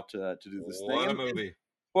out to do this thing. What a movie!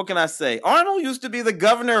 What can I say? Arnold used to be the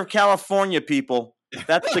governor of California, people.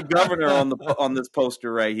 That's the governor on this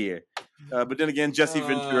poster right here. But then again, Jesse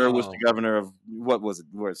Ventura was the governor of what was it?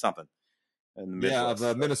 Where something in the Midwest.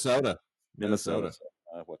 Of Minnesota. Minnesota. So,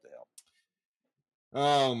 what the hell?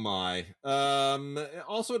 Oh my.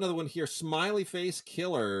 Also another one here, Smiley Face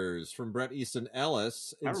Killers from Bret Easton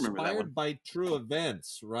Ellis, inspired by true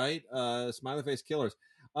events, right? Smiley Face Killers.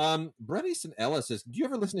 Bret Easton Ellis do you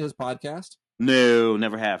ever listen to his podcast? No,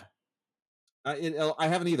 never have. I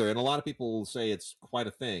haven't either, and a lot of people say it's quite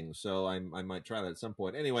a thing, so I might try that at some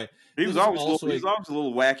point. Anyway, he was always a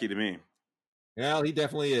little wacky to me. Yeah, he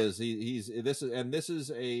definitely is. This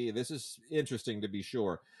is interesting to be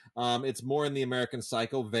sure. It's more in the American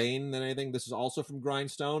Psycho vein than anything. This is also from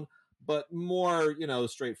Grindstone, but more,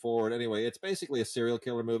 straightforward. Anyway, it's basically a serial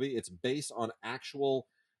killer movie. It's based on actual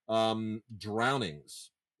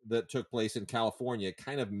drownings that took place in California,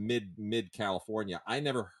 kind of mid California. I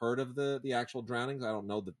never heard of the actual drownings. I don't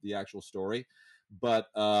know the actual story, but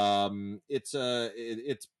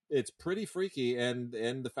it's pretty freaky, and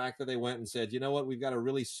the fact that they went and said, you know what, we've got a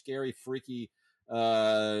really scary, freaky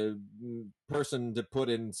person to put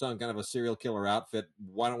in some kind of a serial killer outfit.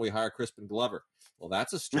 Why don't we hire Crispin Glover? Well,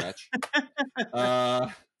 that's a stretch.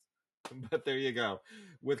 But there you go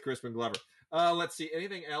with Crispin Glover. Let's see,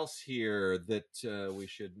 anything else here that we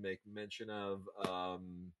should make mention of?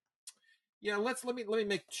 Yeah, let me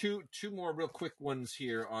make two more real quick ones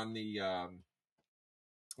here on the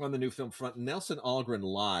new film front. Nelson Algren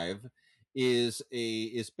Live is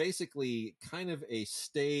basically kind of a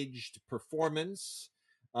staged performance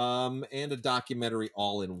and a documentary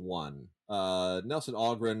all in one. Nelson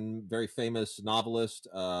Algren, very famous novelist,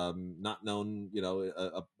 not known,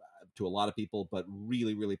 to a lot of people, but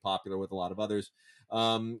really, really popular with a lot of others.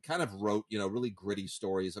 Kind of wrote, really gritty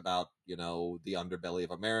stories about, the underbelly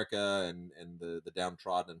of America and the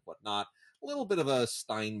downtrodden and whatnot. A little bit of a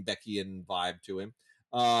Steinbeckian vibe to him.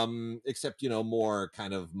 Except, more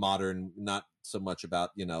kind of modern, not so much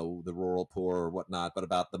about, the rural poor or whatnot, but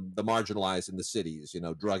about the marginalized in the cities,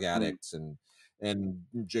 drug addicts and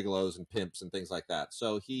gigolos and pimps and things like that.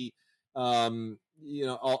 So he,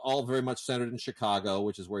 all very much centered in Chicago,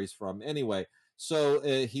 which is where he's from anyway. So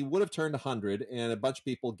he would have turned 100, and a bunch of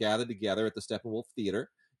people gathered together at the Steppenwolf Theater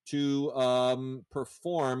to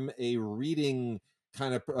perform a reading,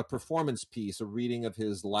 kind of a performance piece, a reading of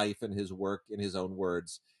his life and his work in his own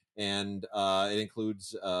words. And it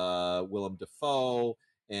includes Willem Dafoe.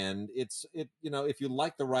 And if you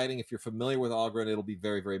like the writing, if you're familiar with Algren, it'll be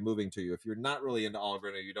very, very moving to you. If you're not really into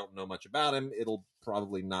Algren or you don't know much about him, it'll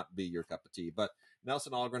probably not be your cup of tea. But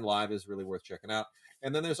Nelson Algren Live is really worth checking out.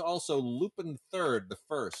 And then there's also Lupin III, the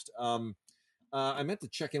first. I meant to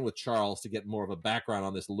check in with Charles to get more of a background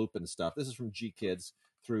on this Lupin stuff. This is from G Kids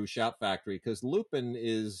through Shout Factory, because Lupin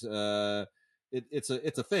is it's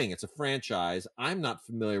a thing. It's a franchise. I'm not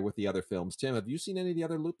familiar with the other films. Tim, have you seen any of the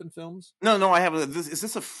other Lupin films? No, I haven't. Is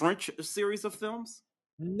this a French series of films?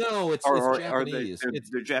 No, it's Japanese.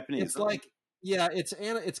 They're Japanese. It's like, yeah,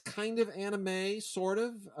 it's kind of anime, sort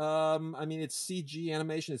of. I mean, it's CG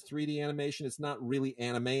animation, it's 3D animation. It's not really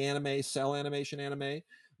anime, cell animation anime,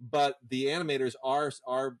 but the animators are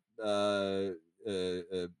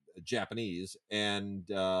Japanese, and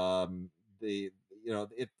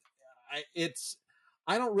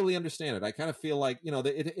I don't really understand it. I kind of feel like,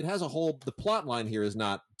 it has a whole, the plot line here is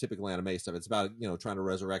not typical anime stuff. It's about, trying to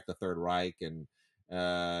resurrect the Third Reich, and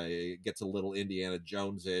it gets a little Indiana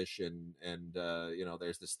Jones-ish, and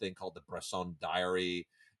there's this thing called the Bresson Diary,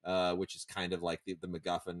 which is kind of like the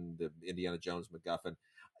MacGuffin, the Indiana Jones MacGuffin.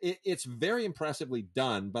 It's very impressively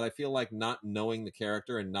done, but I feel like not knowing the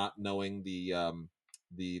character and not knowing the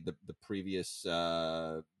previous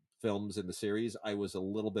films in the series, I was a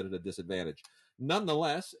little bit at a disadvantage.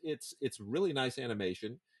 Nonetheless, it's really nice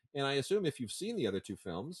animation, and I assume if you've seen the other two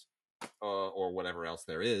films, or whatever else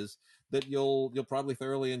there is, that you'll probably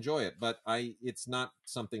thoroughly enjoy it. But it's not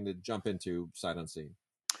something to jump into sight unseen.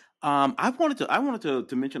 I wanted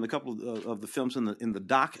to mention a couple of the films in the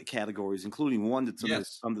doc categories, including one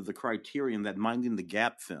that's under the Criterion, that Minding the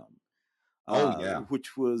Gap film.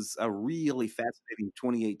 Which was a really fascinating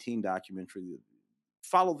 2018 documentary that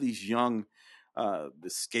followed these young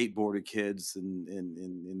skateboarder kids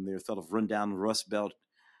in their sort of rundown Rust Belt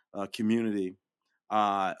community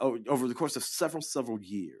over the course of several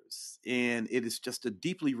years. And it is just a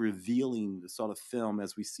deeply revealing sort of film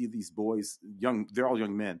as we see these boys, they're all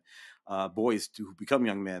young men, boys who become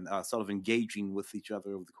young men, sort of engaging with each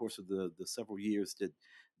other over the course of the several years that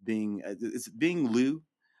being Lou,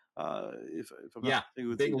 If I'm not Yeah,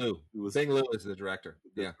 mistaken, it was Bing Liu is the director.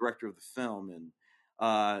 the Yeah. director of the film, and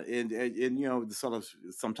you know, the sort of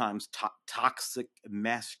sometimes toxic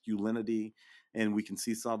masculinity, and we can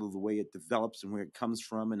see sort of the way it develops and where it comes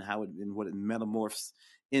from and how it and what it metamorphs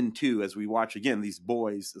into as we watch again these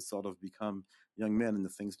boys sort of become young men, and the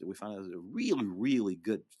things that we find out is a really really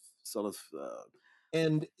good sort of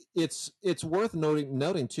And it's worth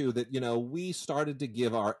noting too that we started to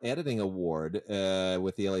give our editing award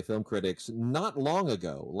with the LA Film Critics not long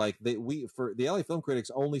ago. Like for the LA Film Critics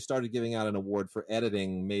only started giving out an award for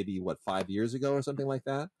editing maybe 5 years ago or something like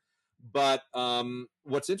that. But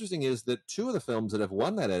what's interesting is that two of the films that have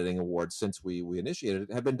won that editing award since we initiated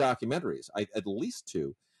it have been documentaries. At least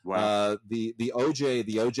two. wow. The OJ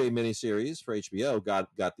miniseries for HBO got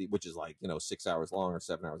the, which is like 6 hours long or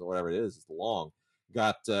 7 hours or whatever it is. It's long,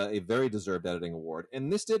 got a very deserved editing award,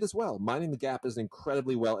 and this did as well. Minding the Gap is an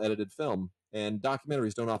incredibly well edited film, and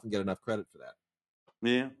documentaries don't often get enough credit for that.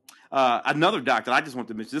 Yeah. Another doc that I just want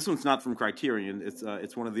to mention. This one's not from Criterion.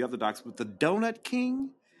 It's one of the other docs, but the Donut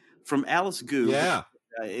King from Alice Gu. Yeah.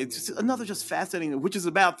 It's just another just fascinating, which is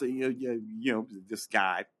about the this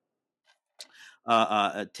guy.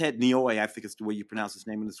 Ted Nioy, I think is the way you pronounce his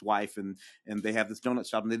name, and his wife, and they have this donut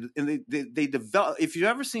shop, and they develop. If you've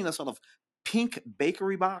ever seen a sort of pink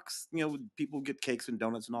bakery box, people get cakes and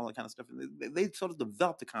donuts and all that kind of stuff, and they sort of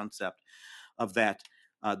developed the concept of that.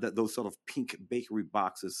 Those sort of pink bakery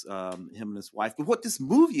boxes, him and his wife. But what this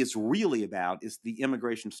movie is really about is the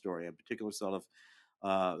immigration story, a particular sort of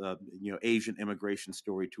Asian immigration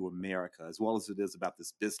story to America, as well as it is about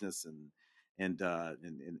this business and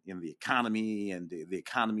the economy and the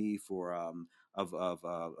economy for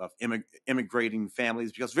of immigrating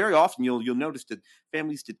families. Because very often you'll notice that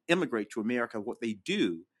families that immigrate to America, what they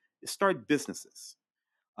do is start businesses.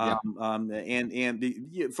 Yeah.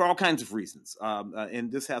 For all kinds of reasons,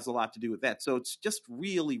 and this has a lot to do with that. So it's just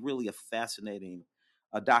really, really a fascinating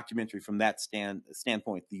documentary from that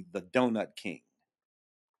standpoint. The Donut King.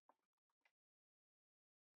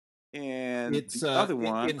 And It's the other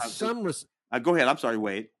one, in some go ahead. I'm sorry,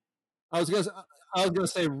 Wade. I was gonna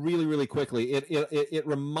say really really quickly. It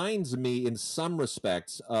reminds me in some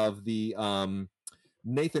respects of the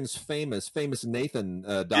Nathan's famous Nathan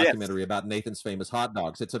Yes. documentary about Nathan's famous hot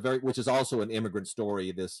dogs. It's which is also an immigrant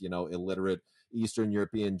story. This illiterate Eastern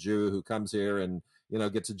European Jew who comes here and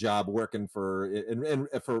gets a job working for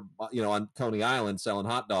on Coney Island selling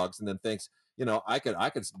hot dogs, and then thinks I could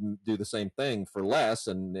do the same thing for less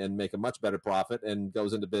and make a much better profit, and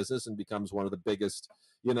goes into business and becomes one of the biggest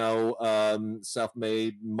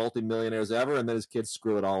self-made multimillionaires ever, and then his kids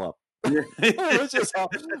screw it all up. which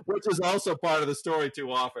is also part of the story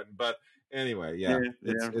too often. But anyway,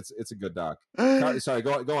 it's a good doc. Sorry,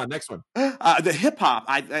 go on. Next one. The hip hop.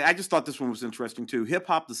 I just thought this one was interesting too. Hip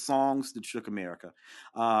hop, the songs that shook America,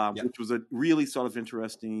 which was a really sort of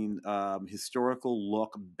interesting historical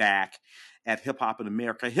look back at hip hop in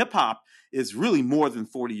America. Hip hop is really more than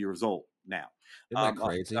 40 years old now. Isn't that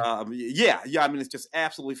crazy? Yeah. I mean, it's just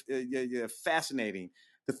absolutely fascinating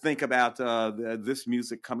to think about this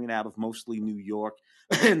music coming out of mostly New York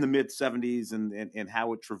in the mid 70s and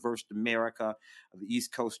how it traversed America, the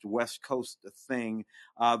East Coast to West Coast thing,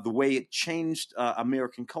 the way it changed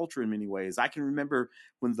American culture in many ways. I can remember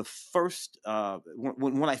when the first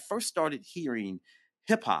when I first started hearing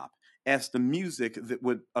hip hop as the music that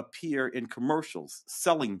would appear in commercials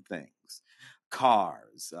selling things,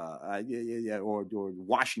 cars, or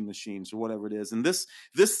washing machines or whatever it is. And this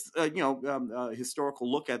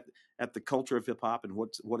historical look at the culture of hip hop and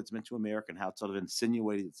what it's meant to America and how it sort of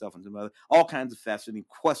insinuated itself into all kinds of fascinating.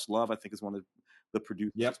 Questlove, I think, is one of the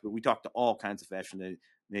producers. Yep. But we talked to all kinds of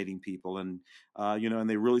fascinating people, and and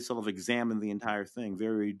they really sort of examined the entire thing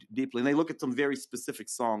very deeply. And they look at some very specific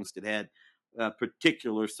songs that had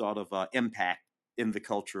particular sort of impact in the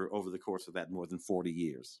culture over the course of that more than 40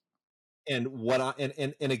 years. And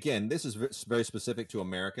and again, this is very specific to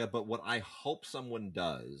America, but what I hope someone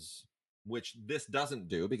does, which this doesn't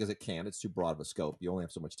do because it can't, it's too broad of a scope. You only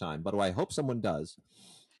have so much time. But what I hope someone does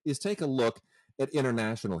is take a look at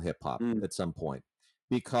international hip hop at some point.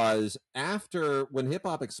 Because when hip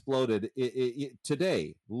hop exploded,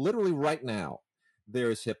 today, literally right now,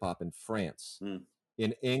 there is hip hop in France,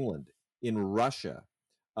 in England, in Russia,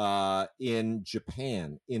 in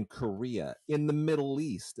Japan, in Korea, in the Middle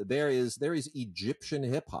East. There is Egyptian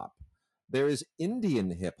hip hop. There is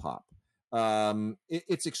Indian hip hop.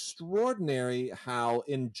 It's extraordinary how,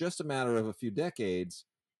 in just a matter of a few decades,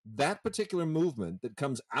 that particular movement that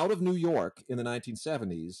comes out of New York in the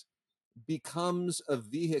 1970s becomes a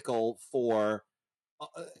vehicle for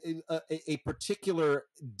a particular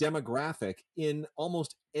demographic in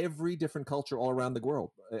almost every different culture all around the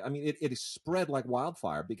world. I mean, it is spread like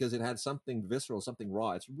wildfire because it had something visceral, something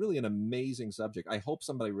raw. It's really an amazing subject. I hope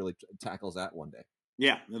somebody really tackles that one day.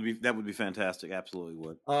 Yeah, that would be fantastic. Absolutely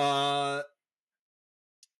would.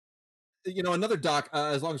 Another doc,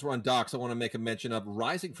 as long as we're on docs, I want to make a mention of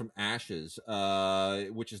Rising from Ashes,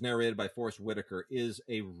 which is narrated by Forrest Whitaker, is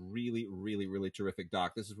a really, really, really terrific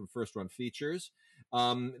doc. This is from First Run Features.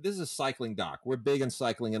 This is a cycling doc. We're big on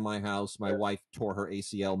cycling in my house. My wife tore her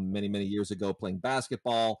ACL many, many years ago playing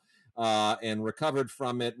basketball and recovered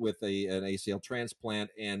from it with an ACL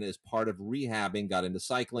transplant, and as part of rehabbing, got into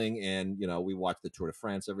cycling. And, we watch the Tour de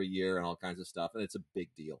France every year and all kinds of stuff, and it's a big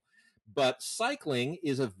deal. But cycling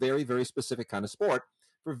is a very, very specific kind of sport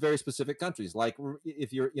for very specific countries. Like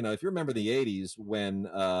if you remember the '80s when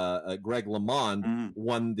Greg LeMond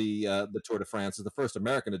won the Tour de France as the first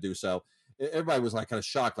American to do so, everybody was like kind of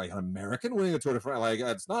shocked, like an American winning the Tour de France. Like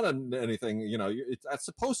it's not anything. That's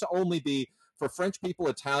supposed to only be for French people,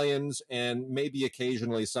 Italians, and maybe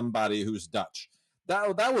occasionally somebody who's Dutch.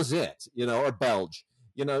 That was it, or Belge.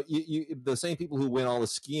 The same people who win all the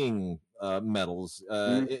skiing medals.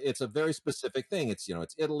 It's a very specific thing. It's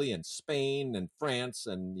Italy and Spain and France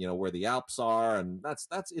and where the Alps are, and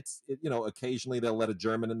occasionally they'll let a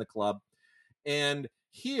German in the club. And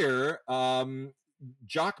here,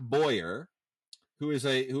 Jock Boyer, who is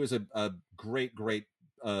a great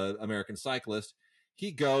American cyclist,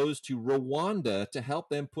 he goes to Rwanda to help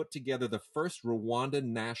them put together the first Rwanda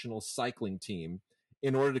national cycling team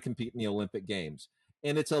in order to compete in the Olympic Games.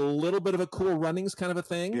 And it's a little bit of a Cool Runnings kind of a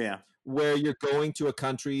thing, where you're going to a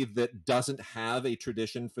country that doesn't have a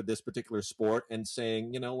tradition for this particular sport and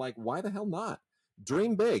saying, like, why the hell not?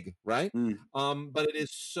 Dream big, right? But it is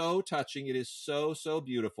so touching. It is so, so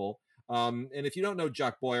beautiful. And if you don't know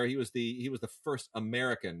Jock Boyer, he was the first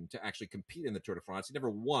American to actually compete in the Tour de France. He never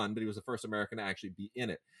won, but he was the first American to actually be in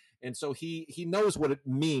it. And so he knows what it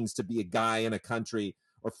means to be a guy in a country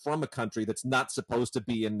or from a country that's not supposed to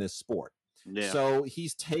be in this sport. Yeah. So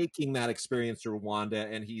he's taking that experience to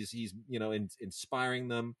Rwanda, and he's inspiring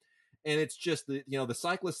them. And it's just the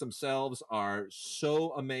cyclists themselves are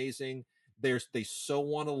so amazing. They so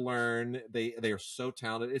want to learn. They are so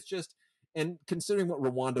talented. It's just, and considering what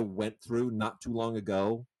Rwanda went through not too long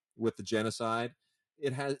ago with the genocide,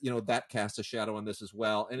 it has, that casts a shadow on this as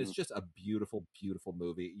well. And it's just a beautiful, beautiful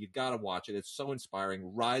movie. You got to watch it. It's so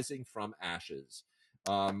inspiring. Rising from Ashes,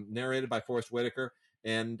 narrated by Forrest Whitaker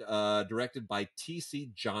and directed by T.C.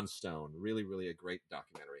 Johnstone. Really, really a great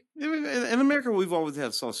documentary. In America, we've always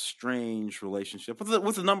had such a strange relationship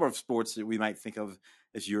with a number of sports that we might think of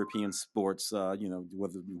as European sports.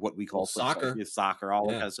 What we call soccer, all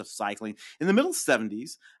that kind of stuff, cycling. In the middle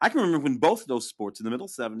 70s, I can remember when both of those sports in the middle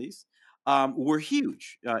 70s were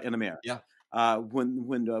huge in America. Yeah.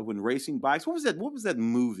 When racing bikes, what was that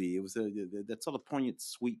movie? It was that sort of poignant,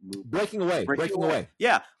 sweet movie, Breaking Away.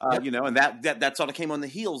 Yeah, and that sort of came on the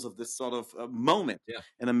heels of this sort of moment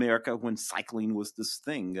in America when cycling was this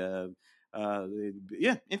thing.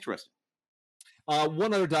 Interesting.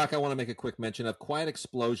 One other doc I want to make a quick mention of: Quiet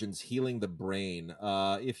Explosions, Healing the Brain.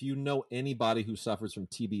 If you know anybody who suffers from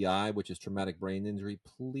TBI, which is traumatic brain injury,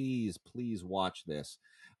 please watch this.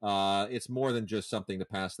 It's more than just something to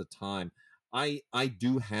pass the time. I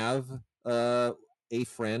do have a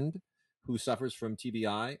friend who suffers from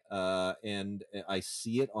TBI, and I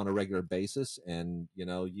see it on a regular basis. And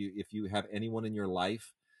if you have anyone in your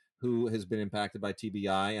life who has been impacted by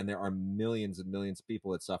TBI, and there are millions and millions of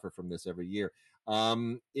people that suffer from this every year,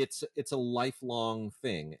 it's a lifelong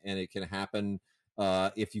thing, and it can happen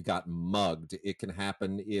if you got mugged. It can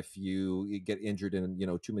happen if you get injured in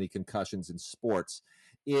too many concussions in sports.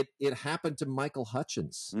 It happened to Michael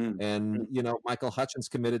Hutchence, and Michael Hutchence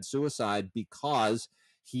committed suicide because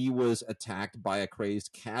he was attacked by a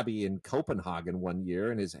crazed cabbie in Copenhagen one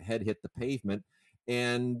year, and his head hit the pavement,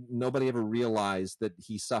 and nobody ever realized that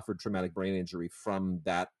he suffered traumatic brain injury from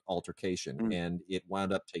that altercation, and it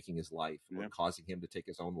wound up taking his life or causing him to take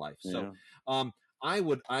his own life. So I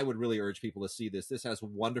would really urge people to see this. This has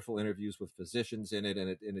wonderful interviews with physicians in it,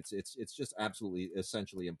 and it's just absolutely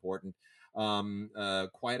essentially important.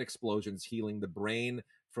 Quiet Explosions, Healing the Brain,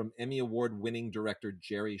 from Emmy Award-winning director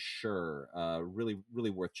Jerry Sher. Really,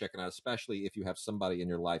 really worth checking out, especially if you have somebody in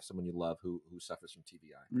your life, someone you love who suffers from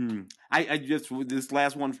TBI. I just, this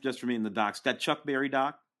last one just for me in the docs, that Chuck Berry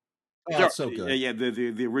doc. Oh, it's so good. Yeah,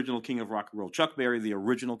 the original king of rock and roll. Chuck Berry, the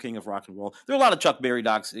original king of rock and roll. There are a lot of Chuck Berry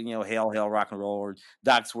docs, Hail, Hail, Rock and Roll, or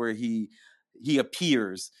docs where he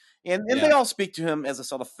appears And they all speak to him as a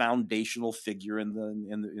sort of foundational figure in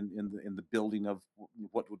the building of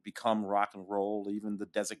what would become rock and roll, even the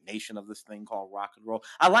designation of this thing called rock and roll.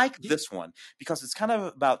 I like this one because it's kind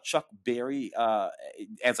of about Chuck Berry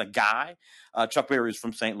as a guy. Chuck Berry is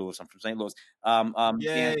from St. Louis. I'm from St. Louis.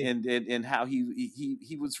 And how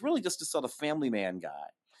he was really just a sort of family man guy.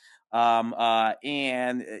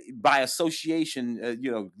 And by association,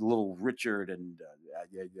 little Richard and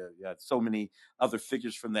so many other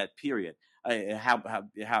figures from that period. How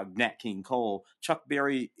Nat King Cole, Chuck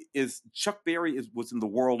Berry was in the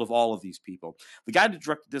world of all of these people. The guy that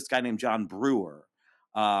directed this, guy named John Brewer,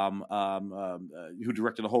 who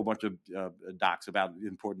directed a whole bunch of docs about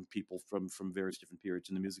important people from various different periods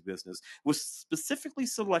in the music business, was specifically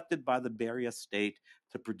selected by the Berry estate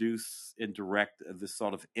to produce and direct this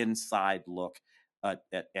sort of inside look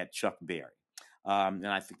at Chuck Berry. And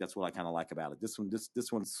I think that's what I kind of like about it. This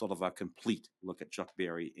one's sort of a complete look at Chuck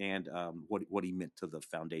Berry and what he meant to the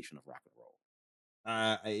foundation of rock and roll.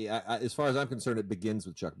 As far as I'm concerned, it begins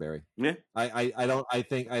with Chuck Berry. Yeah. I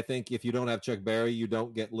think if you don't have Chuck Berry, you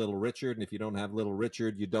don't get Little Richard, and if you don't have Little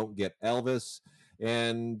Richard, you don't get Elvis,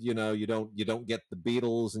 and you don't get the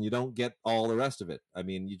Beatles, and you don't get all the rest of it. I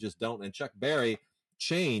mean, you just don't. And Chuck Berry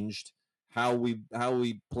changed how we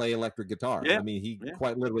play electric guitar. Yeah. I mean, he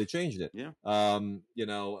quite literally changed it. Yeah.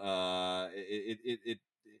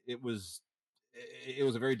 It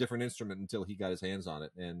was a very different instrument until he got his hands on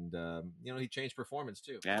it, and he changed performance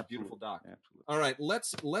too. Beautiful doc. Absolutely. All right,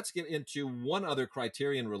 let's get into one other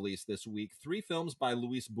Criterion release this week. 3 films by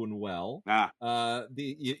Luis Buñuel.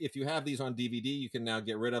 If you have these on DVD, you can now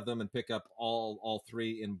get rid of them and pick up all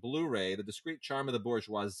 3 in Blu-ray. The Discreet Charm of the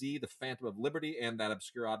Bourgeoisie, The Phantom of Liberty, and That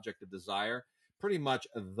Obscure Object of Desire. Pretty much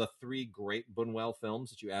the 3 great Buñuel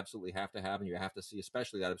films that you absolutely have to have and you have to see,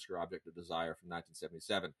 especially That Obscure Object of Desire from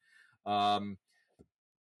 1977.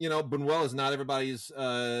 Buñuel is not everybody's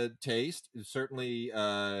taste. He's certainly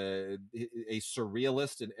a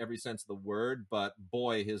surrealist in every sense of the word, but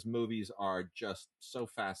boy, his movies are just so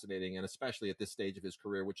fascinating, and especially at this stage of his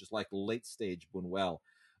career, which is like late stage Buñuel,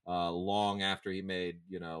 long after he made,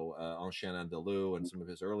 Un Chien Andalou and some of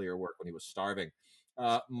his earlier work when he was starving.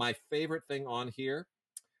 My favorite thing on here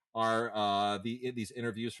are these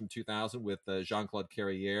interviews from 2000 with Jean-Claude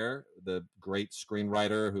Carrière, the great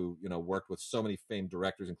screenwriter who worked with so many famed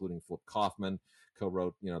directors, including Philip Kaufman,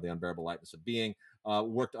 co-wrote The Unbearable Lightness of Being,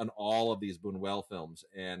 worked on all of these Buñuel films,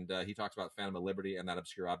 and he talks about Phantom of Liberty and That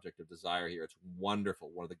Obscure Object of Desire here. It's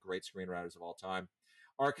wonderful, one of the great screenwriters of all time.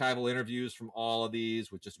 Archival interviews from all of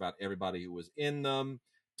these with just about everybody who was in them.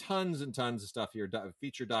 Tons and tons of stuff here.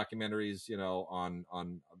 Feature documentaries, on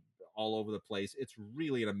all over the place. It's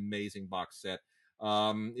really an amazing box set.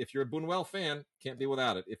 If you're a Buñuel fan, can't be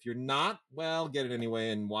without it. If you're not, well, get it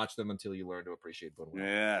anyway and watch them until you learn to appreciate Buñuel.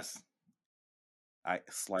 Yes.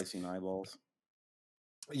 Slicing eyeballs.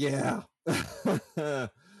 Yeah.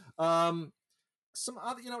 Some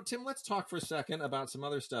other, Tim, let's talk for a second about some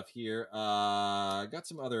other stuff here.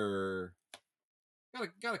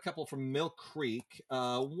 Got a couple from Mill Creek.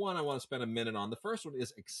 One I want to spend a minute on. The first one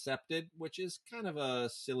is Accepted, which is kind of a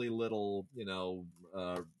silly little,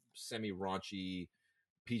 semi-raunchy,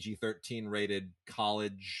 PG-13 rated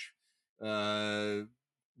college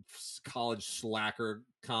slacker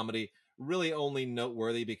comedy. Really only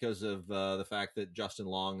noteworthy because of the fact that Justin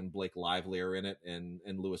Long and Blake Lively are in it, and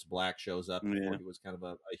Lewis Black shows up before he was kind of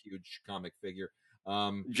a huge comic figure.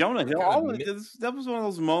 Jonah Hill, that was one of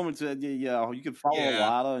those moments that you could follow a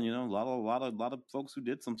lot of folks who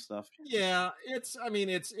did some stuff. Yeah, it's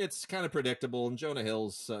kind of predictable, and Jonah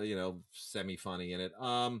Hill's semi funny in it,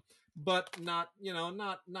 but not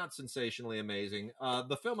sensationally amazing.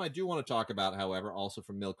 The film I do want to talk about, however, also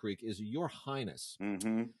from Mill Creek, is Your Highness.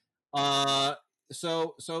 Mm-hmm.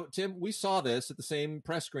 So Tim, we saw this at the same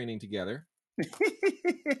press screening together.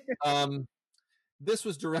 This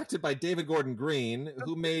was directed by David Gordon Green,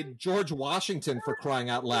 who made George Washington, for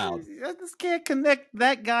crying out loud. I just can't connect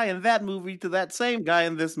that guy in that movie to that same guy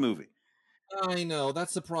in this movie. I know,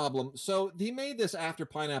 that's the problem. So he made this after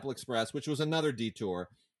Pineapple Express, which was another detour.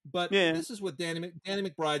 But this is with Danny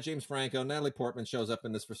McBride, James Franco, Natalie Portman shows up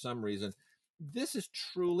in this for some reason. This is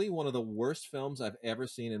truly one of the worst films I've ever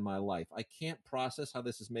seen in my life. I can't process how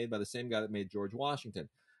this is made by the same guy that made George Washington.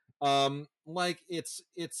 It's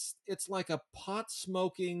like a pot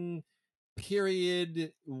smoking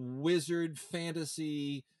period wizard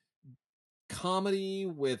fantasy comedy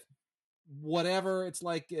with whatever. It's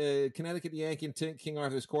like Connecticut Yankee and King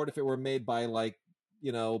Arthur's Court if it were made by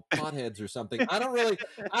potheads or something. I don't really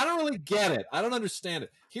get it. I don't understand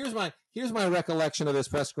it. Here's my recollection of this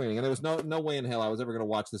press screening, and there was no way in hell I was ever going to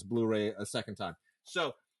watch this Blu-ray a second time.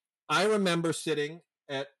 So I remember sitting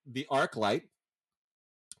at the arc light,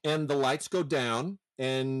 and the lights go down,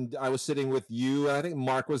 and I was sitting with you, and I think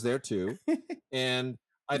Mark was there too. And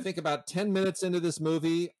I think about 10 minutes into this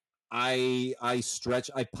movie, I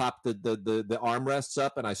popped the armrests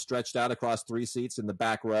up, and I stretched out across 3 seats in the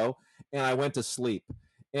back row, and I went to sleep.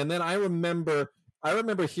 And then I remember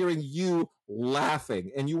hearing you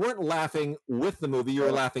laughing, and you weren't laughing with the movie, you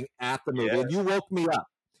were laughing at the movie, Yeah. and you woke me up.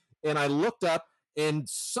 And I looked up, and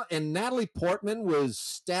Natalie Portman was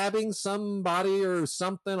stabbing somebody or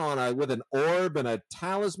something with an orb and a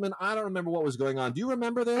talisman. I don't remember what was going on. Do you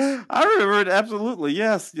remember this? I remember it absolutely.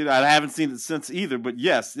 Yes, I haven't seen it since either, but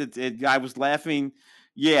yes, I was laughing.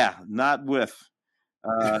 Yeah, not with.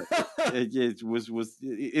 It was,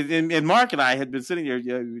 and Mark and I had been sitting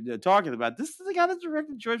there talking about this. Is the guy that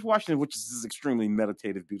directed George Washington, which is this extremely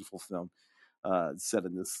meditative, beautiful film set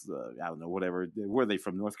in this. I don't know, whatever. Where are they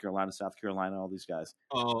from? North Carolina, South Carolina? All these guys.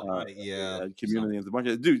 Yeah, Community. There's a bunch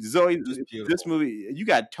of dude. Zoe, this movie. You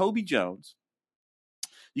got Toby Jones.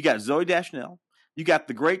 You got Zoe Deschanel. You got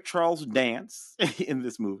the great Charles Dance in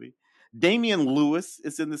this movie. Damian Lewis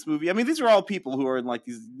is in this movie. I mean, these are all people who are in like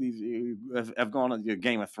these have gone on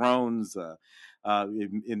Game of Thrones,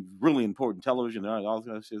 in really important television, all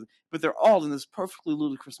but they're all in this perfectly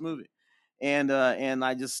ludicrous movie. And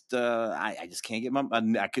I just can't get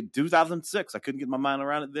I could 2006. I couldn't get my mind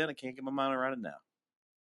around it then. I can't get my mind around it now.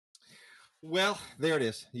 Well, there it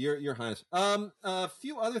is, Your Highness. A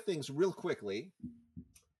few other things, real quickly.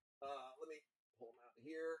 Let me pull them out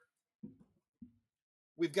here.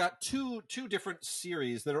 We've got two different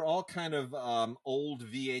series that are all kind of old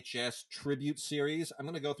VHS tribute series. I'm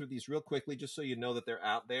going to go through these real quickly just so you know that they're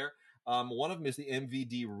out there. One of them is the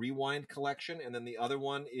MVD Rewind collection, and then the other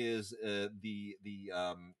one is the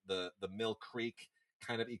Mill Creek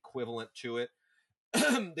kind of equivalent to it.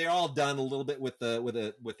 They're all done a little bit with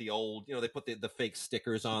the old, they put the fake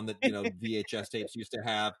stickers on that VHS tapes used to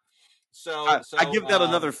have. So I give that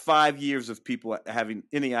another 5 years of people having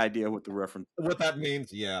any idea what that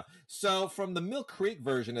means. Yeah. So from the Mill Creek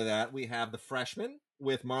version of that, we have The Freshman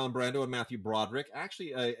with Marlon Brando and Matthew Broderick.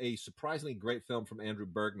 Actually, a surprisingly great film from Andrew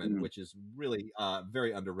Bergman, which is really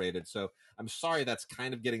very underrated. So I'm sorry that's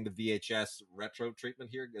kind of getting the VHS retro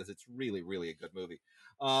treatment here, because it's really, really a good movie.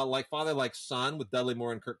 Like Father, Like Son with Dudley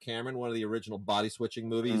Moore and Kirk Cameron, one of the original body switching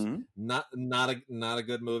movies. Not a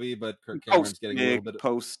good movie, but Kirk Cameron's getting a little bit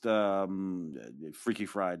post Freaky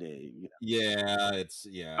Friday. Yeah,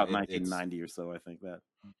 about 1990 or so. I think that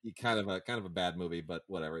kind of a bad movie, but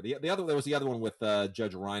whatever. There was the other one with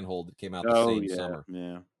Judge Reinhold that came out the same summer.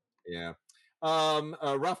 Yeah.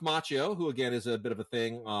 Ralph Macchio, who again is a bit of a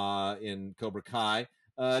thing in Cobra Kai,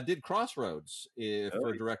 did Crossroads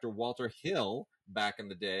for director Walter Hill back in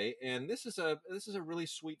the day, and this is a really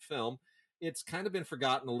sweet film. It's kind of been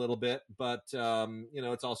forgotten a little bit, but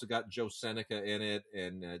it's also got Joe Seneca in it,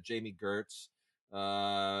 and Jamie Gertz,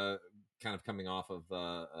 kind of coming off of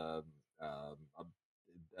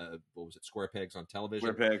what was it, Square Pegs on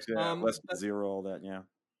Television? Square Pegs, yeah. Less Than Zero, all that, yeah.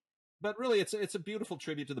 But really, it's a beautiful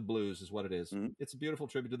tribute to the blues, is what it is. It's a beautiful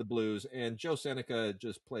tribute to the blues, and Joe Seneca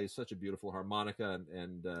just plays such a beautiful harmonica,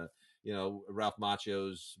 and Ralph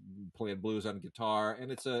Macchio's playing blues on guitar,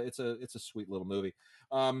 and it's a sweet little movie.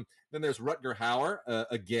 Then there's Rutger Hauer,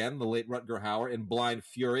 again, the late Rutger Hauer in Blind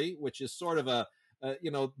Fury, which is sort of a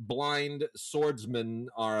blind swordsmen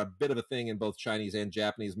are a bit of a thing in both Chinese and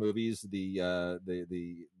Japanese movies.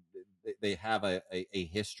 They have a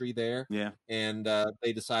history there. Yeah. And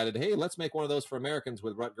they decided, hey, let's make one of those for Americans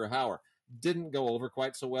with Rutger Hauer. Didn't go over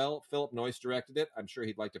quite so well. Philip Noyce directed it. I'm sure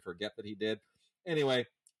he'd like to forget that he did. Anyway,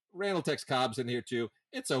 Randall Tex Cobb's in here too.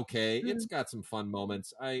 It's okay. It's got some fun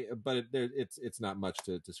moments. But it's not much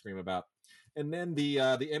to scream about. And then the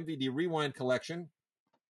MVD Rewind collection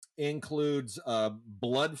includes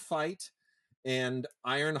Blood Fight and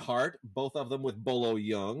Iron Heart, both of them with Bolo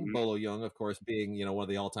Yeung. Bolo Yeung, of course, being one of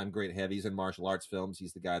the all-time great heavies in martial arts films.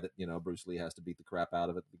 He's the guy that Bruce Lee has to beat the crap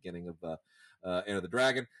out of at the beginning of Enter the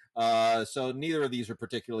Dragon. So neither of these are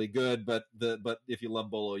particularly good, but if you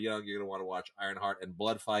love Bolo Yeung, you're going to want to watch Iron Heart and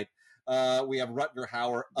Blood Fight. We have Rutger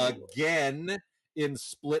Hauer again in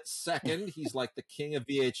Split Second. He's like the king of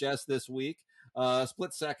VHS this week.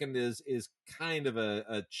 Split Second is kind of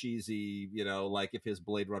a cheesy, like if his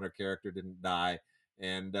Blade Runner character didn't die.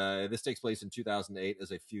 And this takes place in 2008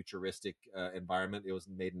 as a futuristic environment. It was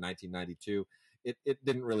made in 1992. It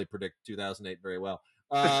didn't really predict 2008 very well.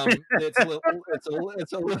 It's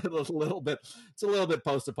a little bit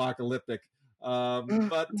post-apocalyptic.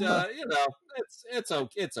 But it's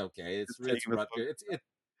okay. It's Rutger.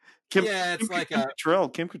 Kim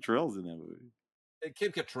Cattrall. Kim Cattrall's in that movie.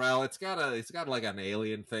 Kim Cattrall. It's got like an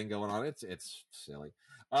alien thing going on. It's silly.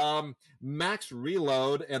 Max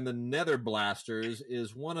Reload and the Nether Blasters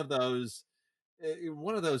is one of those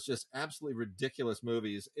just absolutely ridiculous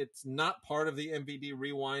movies. It's not part of the MVD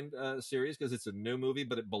Rewind series because it's a new movie,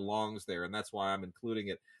 but it belongs there, and that's why I'm including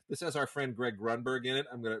it. This has our friend Greg Grunberg in it.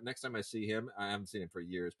 Next time I see him, I haven't seen him for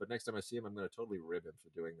years, but next time I see him, I'm gonna totally rib him for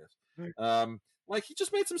doing this. Like he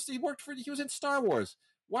just made some. He was in Star Wars.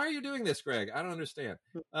 Why are you doing this, Greg? I don't understand.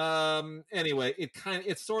 Anyway,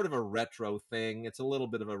 it's sort of a retro thing. It's a little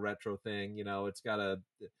bit of a retro thing. You know, it's got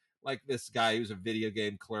like this guy who's a video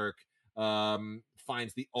game clerk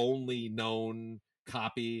finds the only known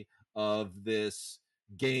copy of this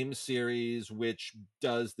game series which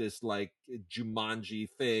does this like Jumanji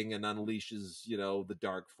thing and unleashes, you know, the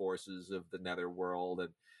dark forces of the netherworld. And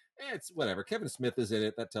it's whatever. Kevin Smith is in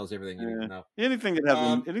it. That tells everything you need to know. Anything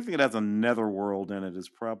that has a netherworld in it is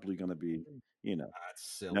probably going to be, you know, that's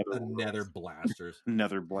silly. The Nether Blasters.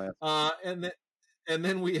 Nether Blast. And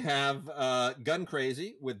then we have Gun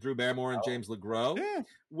Crazy with Drew Barrymore and James LeGros,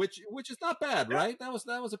 which is not bad, right? That was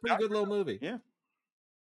a pretty good little movie. Yeah.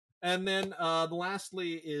 And then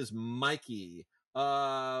lastly is Mikey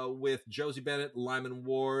with Josie Bennett, Lyman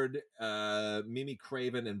Ward, Mimi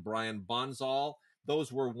Craven, and Brian Bonzal.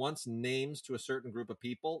 Those were once names to a certain group of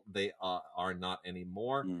people. They are not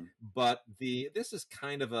anymore. But this is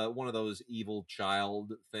kind of one of those evil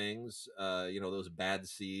child things, you know, those bad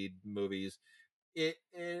seed movies.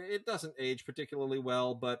 It doesn't age particularly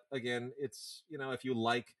well, but again, it's, you know, if you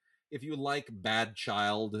like bad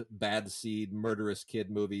child, bad seed, murderous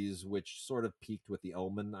kid movies, which sort of peaked with The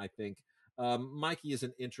Omen, I think. Mikey is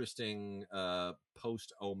an interesting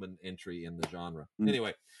post Omen entry in the genre.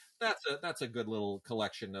 Anyway, that's a good little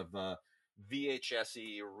collection of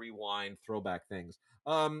VHS-y rewind throwback things.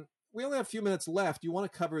 We only have a few minutes left. You want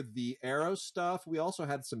to cover the Arrow stuff? We also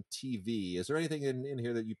had some TV. Is there anything in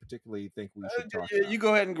here that you particularly think we should talk about? You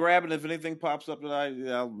go ahead and grab it. If anything pops up,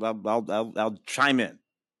 that I'll chime in.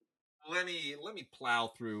 Let me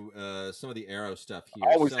plow through some of the Arrow stuff here.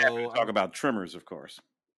 Always happy to talk about Tremors, of course.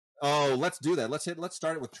 Oh, let's do that. Let's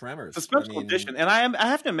start it with Tremors. The special edition, and I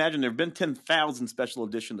have to imagine there have been 10,000 special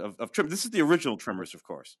editions of Tremors. This is the original Tremors, of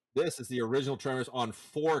course. This is the original Tremors on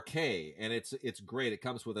 4K, and it's great. It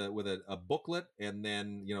comes with a booklet, and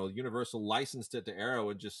then, you know, Universal licensed it to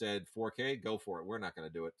Arrow and just said 4K, go for it. We're not going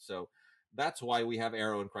to do it. So that's why we have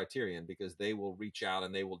Arrow and Criterion, because they will reach out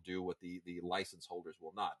and they will do what the license holders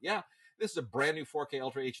will not. Yeah, this is a brand new 4K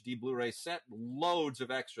Ultra HD Blu-ray set, loads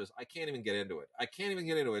of extras. I can't even get into it.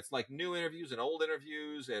 It's like new interviews and old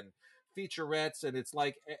interviews and featurettes, and it's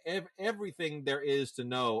like everything there is to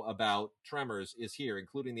know about Tremors is here,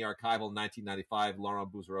 including the archival 1995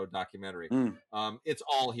 Laurent Bouzereau documentary. It's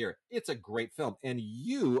all here. It's a great film, and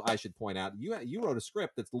I should point out, you wrote a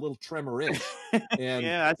script that's a little Tremor-ish, and,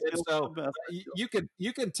 yeah, and so you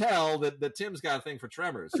can tell that Tim's got a thing for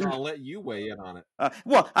Tremors. So I'll let you weigh in on it.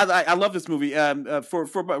 Well, I love this movie. For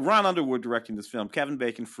Ron Underwood directing this film, Kevin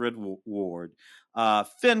Bacon, Fred Ward.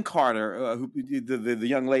 Finn Carter, who the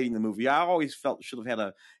young lady in the movie, I always felt should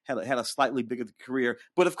have had a slightly bigger career.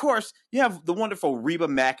 But of course, you have the wonderful Reba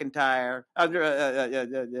McEntire, oh,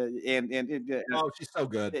 she's so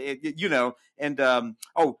good, you know, and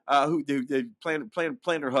who they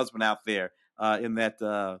playing her husband out there in that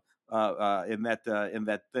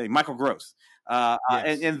thing, Michael Gross,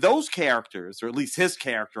 yes. and those characters, or at least his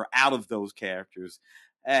character out of those characters,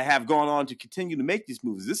 have gone on to continue to make these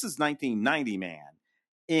movies. This is 1990, man.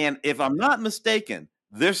 And if I'm not mistaken,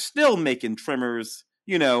 they're still making Tremors,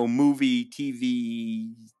 you know, movie,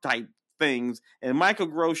 TV type things. And Michael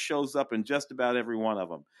Gross shows up in just about every one of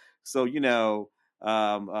them. So, you know,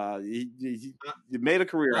 he made a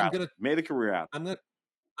career out of it.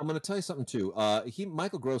 I'm going to tell you something too.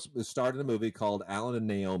 Michael Gross started a movie called Alan and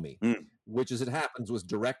Naomi, which, as it happens, was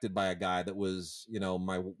directed by a guy that was, you know,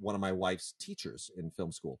 one of my wife's teachers in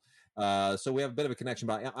film school. So we have a bit of a connection.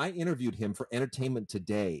 But I interviewed him for Entertainment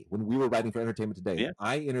Today when we were writing for Entertainment Today. Yeah.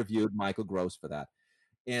 I interviewed Michael Gross for that,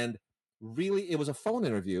 and really, it was a phone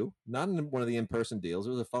interview, not one of the in-person deals.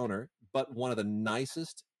 It was a phoner, but one of the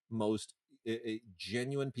nicest, most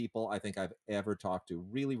genuine people I think I've ever talked to.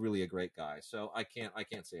 Really, really a great guy. So I can't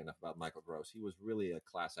say enough about Michael Gross. He was really a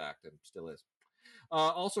class act and still is.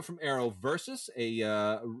 Also from Arrow, Versus, a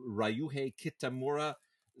Ryuhei Kitamura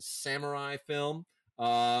samurai film.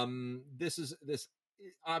 Obviously,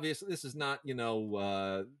 this is not, you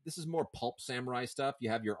know, this is more pulp samurai stuff. You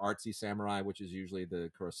have your artsy samurai, which is usually the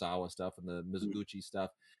Kurosawa stuff and the Mizoguchi stuff.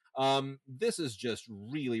 This is just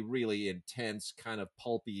really, really intense, kind of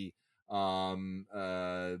pulpy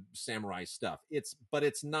samurai stuff. But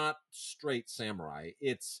it's not straight samurai.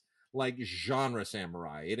 It's like genre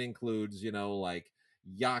samurai. It includes, like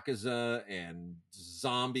yakuza and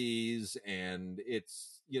zombies, and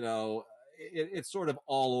it's sort of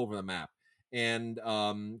all over the map. And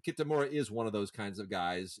Kitamura is one of those kinds of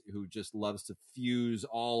guys who just loves to fuse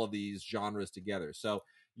all of these genres together. So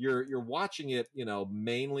you're watching it,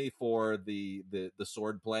 mainly for the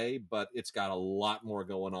sword play, but it's got a lot more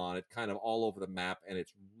going on. It's kind of all over the map, and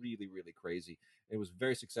it's really, really crazy. It was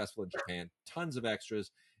very successful in Japan. Tons of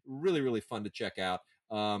extras. Really, really fun to check out.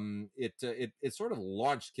 It sort of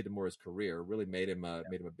launched Kitamura's career. Really made him a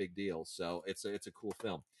big deal. So it's a cool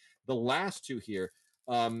film. The last two here,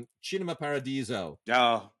 Cinema Paradiso,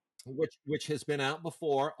 which has been out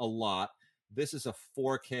before a lot. This is a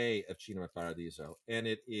 4K of Cinema Paradiso, and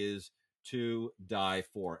it is to die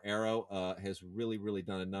for. Arrow has really, really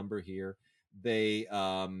done a number here. They this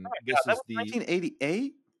God, that is was the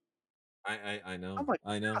 1988. I know. Oh my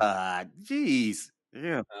I know. God, jeez,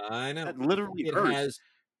 yeah, I know. that literally It hurt.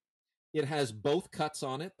 has both cuts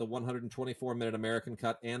on it, the 124-minute American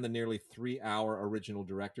cut and the nearly 3-hour original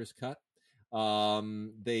director's cut.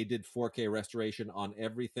 They did 4K restoration on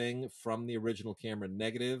everything from the original camera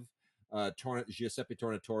negative. Giuseppe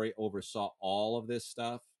Tornatore oversaw all of this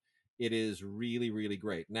stuff. It is really, really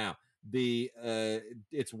great. Now,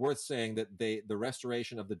 it's worth saying that the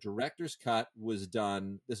restoration of the director's cut was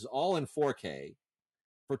done. This is all in 4K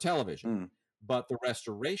for television. But the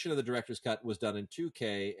restoration of the director's cut was done in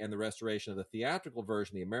 2K, and the restoration of the theatrical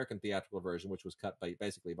version, the American theatrical version, which was cut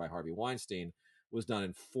basically by Harvey Weinstein, was done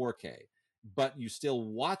in 4K. But you still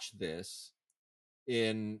watch this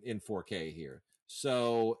in 4K here.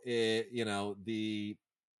 So let me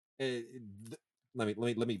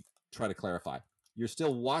try to clarify. You're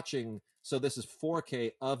still watching. So this is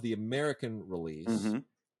 4K of the American release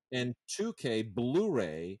and 2K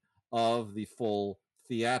Blu-ray of the full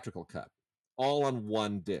theatrical cut, all on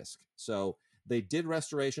one disc. So they did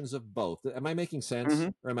restorations of both. Am I making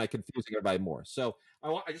sense, or am I confusing everybody more? So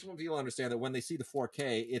I just want people to understand that when they see the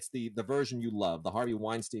 4K, it's the version you love, the Harvey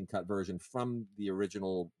Weinstein cut version from the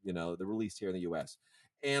original, the release here in the U.S.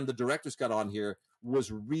 And the director's cut on here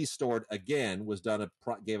was restored again, was done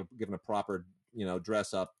given a proper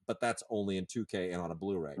dress up, but that's only in 2K and on a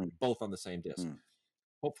Blu-ray, both on the same disc.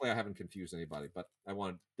 Hopefully I haven't confused anybody, but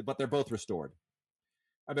they're both restored.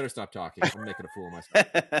 I better stop talking. I'm making a fool of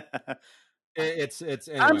myself. It's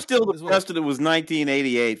anyway. I'm still impressed that it was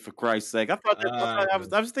 1988, for Christ's sake. I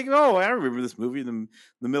was thinking, oh, I remember this movie in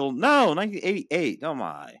the middle. No, 1988. Oh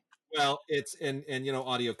my. Well, it's and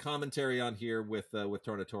audio commentary on here with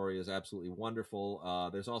Tornatore is absolutely wonderful.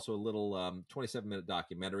 There's also a little 27-minute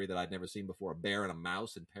documentary that I'd never seen before, A Bear and a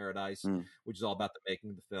Mouse in Paradise, which is all about the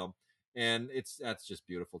making of the film. And that's just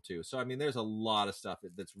beautiful too. So I mean, there's a lot of stuff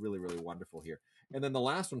that's really, really wonderful here. And then the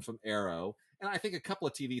last one from Arrow, and I think a couple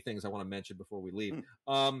of TV things I want to mention before we leave.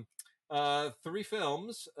 3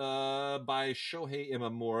 films by Shohei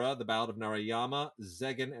Imamura: The Ballad of Narayama,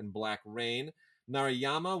 Zegan, and Black Rain.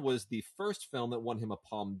 Narayama was the first film that won him a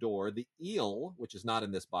Palme d'Or. The Eel, which is not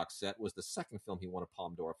in this box set, was the second film he won a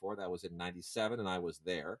Palme d'Or for. That was in '97, and I was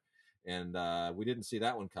there. And we didn't see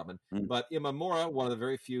that one coming. But Imamura, one of the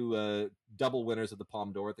very few double winners of the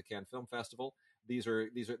Palme d'Or at the Cannes Film Festival.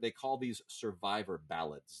 They call these survivor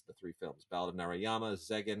ballads, the 3 films: Ballad of Narayama,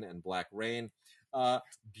 Zegan, and Black Rain.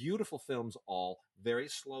 Beautiful films, all very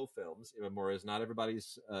slow films. Imamura is not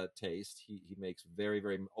everybody's taste. He makes very,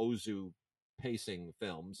 very Ozu pacing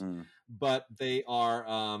films, but they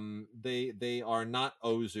are they are not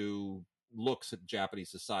Ozu looks at Japanese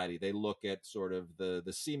society. They look at sort of the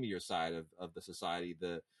seamier side of the society,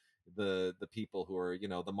 the people who are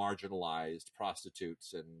the marginalized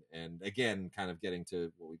prostitutes, and again kind of getting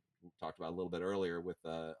to what we talked about a little bit earlier with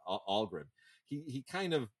Algren. He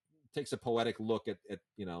kind of takes a poetic look at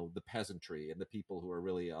the peasantry and the people who are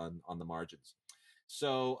really on the margins.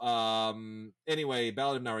 So anyway,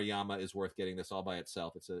 Ballad of Narayama is worth getting this all by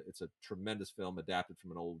itself. It's a tremendous film adapted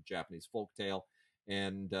from an old Japanese folktale,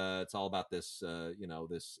 and it's all about this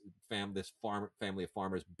this family of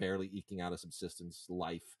farmers barely eking out a subsistence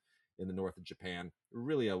life in the north of Japan.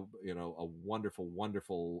 Really a wonderful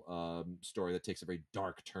story that takes a very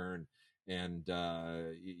dark turn, and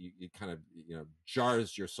you kind of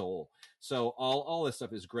jars your soul. So all this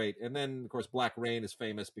stuff is great. And then of course Black Rain is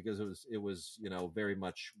famous because it was very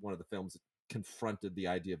much one of the films that confronted the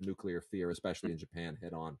idea of nuclear fear, especially in Japan,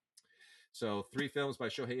 head on. So 3 films by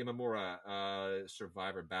Shohei Imamura,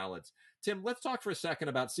 survivor ballads. Tim, let's talk for a second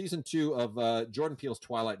about season 2 of Jordan Peele's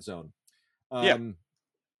Twilight Zone.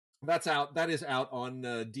 That's out. That is out on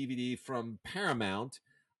DVD from Paramount.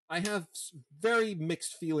 I have very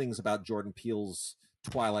mixed feelings about Jordan Peele's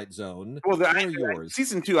Twilight Zone. Well, what are yours?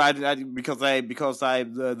 Season 2, because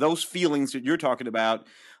those feelings that you're talking about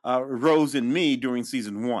rose in me during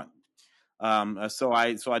season 1. So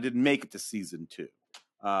I didn't make it to season 2.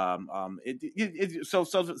 So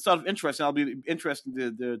sort of interesting. I'll be interested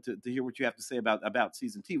to hear what you have to say about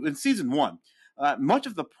season 2. In season 1, much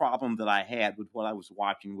of the problem that I had with what I was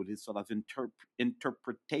watching, with his sort of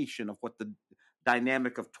interpretation of what the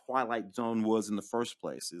dynamic of Twilight Zone was in the first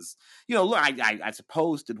place, is, look, I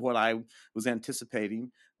suppose that what I was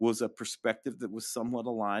anticipating was a perspective that was somewhat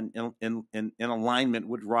aligned in alignment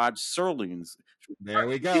with Rod Serling's. There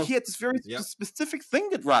we go. He had this very specific thing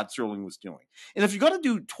that Rod Serling was doing. And if you're going to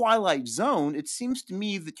do Twilight Zone, it seems to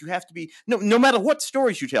me that you have to be, no matter what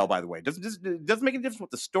stories you tell, by the way, it doesn't make a difference what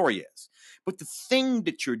the story is, but the thing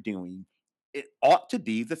that you're doing, it ought to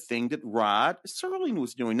be the thing that Rod Serling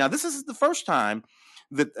was doing. Now, this is the first time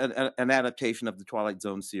that an adaptation of the Twilight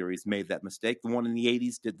Zone series made that mistake. The one in the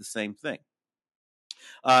 80s did the same thing.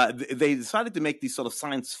 They decided to make these sort of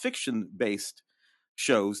science fiction based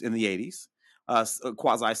shows in the 80s,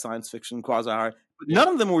 quasi science fiction, quasi horror. But none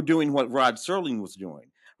of them were doing what Rod Serling was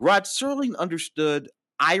doing. Rod Serling understood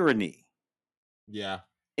irony. Yeah.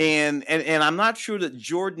 And I'm not sure that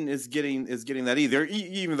Jordan is getting that either,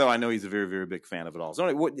 even though I know he's a very, very big fan of it all.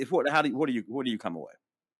 So what do you come away?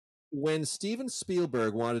 When Steven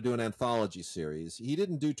Spielberg wanted to do an anthology series, he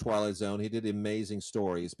didn't do Twilight Zone. He did Amazing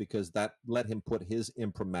Stories because that let him put his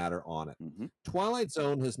imprimatur on it. Mm-hmm. Twilight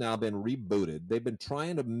Zone has now been rebooted. They've been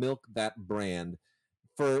trying to milk that brand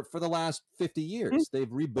for the last 50 years. Mm-hmm. They've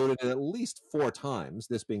rebooted it at least 4 times,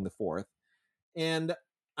 this being the 4th. And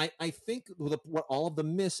I think what all of the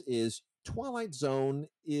miss is, Twilight Zone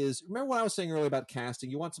is, remember what I was saying earlier about casting?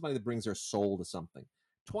 You want somebody that brings their soul to something.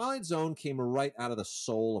 Twilight Zone came right out of the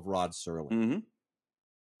soul of Rod Serling. Mm-hmm.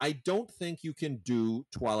 I don't think you can do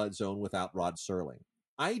Twilight Zone without Rod Serling.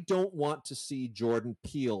 I don't want to see Jordan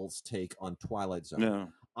Peele's take on Twilight Zone. No.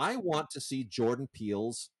 I want to see Jordan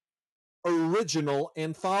Peele's original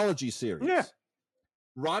anthology series. Yeah.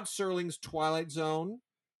 Rod Serling's Twilight Zone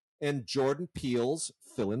and Jordan Peele's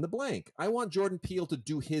fill in the blank. I want Jordan Peele to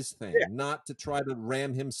do his thing, not to try to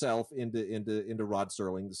ram himself into Rod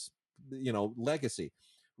Serling's legacy.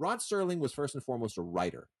 Rod Serling was first and foremost a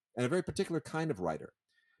writer, and a very particular kind of writer.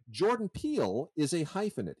 Jordan Peele is a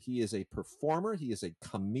hyphenate. He is a performer. He is a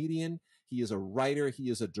comedian. He is a writer. He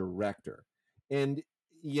is a director. And,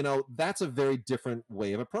 that's a very different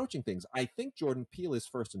way of approaching things. I think Jordan Peele is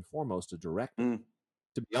first and foremost a director,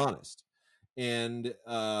 to be honest. And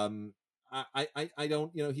I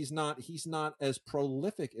don't, he's not as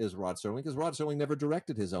prolific as Rod Serling, because Rod Serling never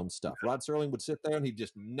directed his own stuff. Rod Serling would sit there and he'd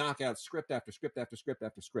just knock out script after script after script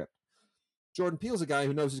after script. Jordan Peele's a guy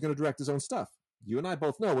who knows he's going to direct his own stuff. You and I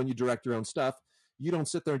both know when you direct your own stuff, you don't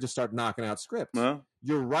sit there and just start knocking out scripts. No.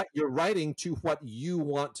 You're writing to what you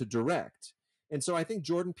want to direct. And so I think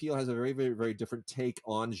Jordan Peele has a very, very, very different take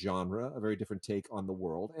on genre, a very different take on the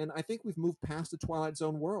world. And I think we've moved past the Twilight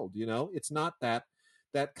Zone world. It's not that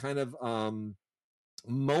kind of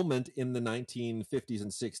moment in the 1950s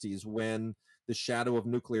and 60s when the shadow of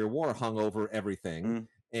nuclear war hung over everything.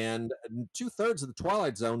 And 2/3 of the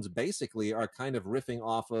Twilight Zones basically are kind of riffing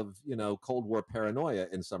off of, Cold War paranoia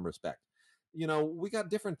in some respect. We got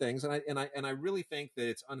different things. And I really think that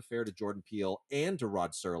it's unfair to Jordan Peele and to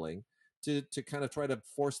Rod Serling to kind of try to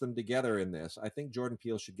force them together in this. I think Jordan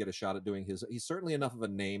Peele should get a shot at doing he's certainly enough of a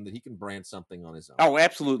name that he can brand something on his own. Oh,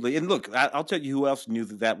 absolutely. And look, I'll tell you who else knew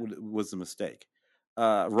that was a mistake.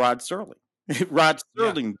 Rod Serling. Rod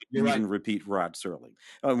Serling didn't even repeat Rod Serling.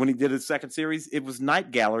 When he did his second series, it was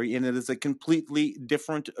Night Gallery, and it is a completely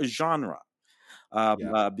different genre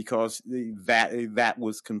because that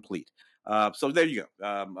was complete. So there you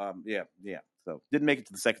go. Yeah. So didn't make it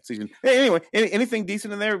to the second season. Anyway, anything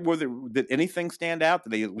decent in there? Did anything stand out?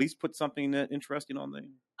 Did they at least put something interesting on there?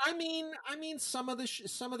 I mean, some of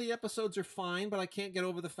the episodes are fine, but I can't get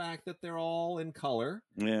over the fact that they're all in color.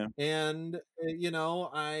 Yeah, and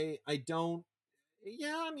I don't.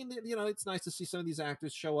 Yeah, I mean, it's nice to see some of these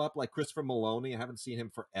actors show up, like Christopher Maloney. I haven't seen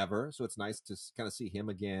him forever, so it's nice to kind of see him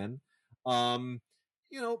again.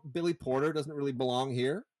 Billy Porter doesn't really belong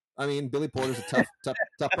here. I mean, Billy Porter's a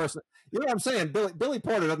tough person. You know what I'm saying? Billy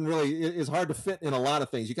Porter is hard to fit in a lot of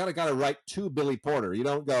things. You got to write to Billy Porter. You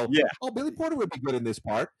don't go, oh, Billy Porter would be good in this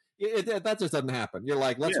part. That just doesn't happen. You're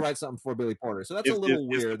like, let's write something for Billy Porter. So that's a little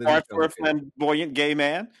weird. The part for a flamboyant gay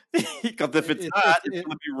man? Because if it's not, it's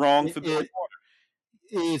going to be wrong for Billy Porter.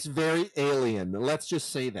 It's very alien. Let's just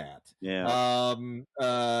say that. Yeah.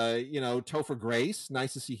 Topher Grace,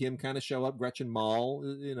 nice to see him kind of show up. Gretchen Mol,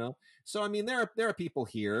 So I mean, there are people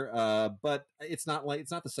here, but it's not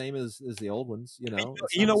the same as the old ones. You know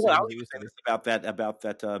what? I was saying this about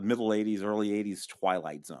that middle '80s, early '80s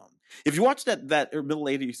Twilight Zone. If you watch that middle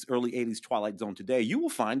 '80s, early '80s Twilight Zone today, you will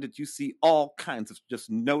find that you see all kinds of just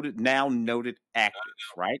noted actors,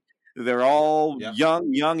 right? They're all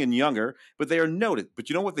young and younger, but they are noted. But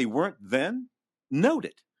you know what? They weren't then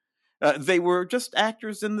noted. They were just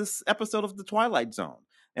actors in this episode of The Twilight Zone,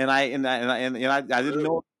 and I didn't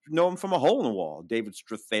know him from a hole in the wall. David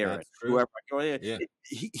Strathairn, whoever.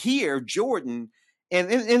 Here, Jordan, and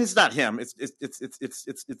it's not him. It's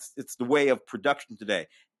the way of production today.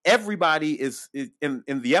 Everybody is in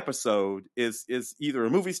the episode is either a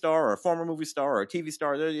movie star or a former movie star or a TV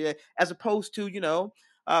star, as opposed to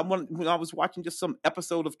when I was watching just some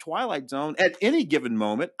episode of Twilight Zone at any given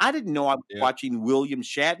moment, I didn't know I was watching William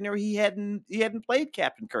Shatner. He hadn't played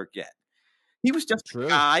Captain Kirk yet. He was just a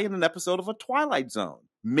guy in an episode of a Twilight Zone,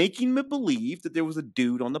 making me believe that there was a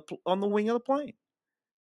dude on the wing of the plane.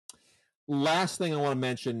 Last thing I want to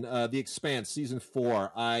mention, The Expanse, season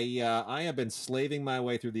 4. I have been slaving my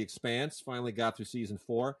way through The Expanse. Finally got through season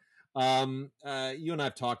 4. You and I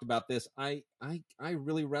have talked about this. I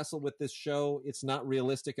really wrestle with this show. It's not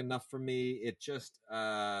realistic enough for me. It just,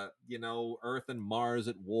 Earth and Mars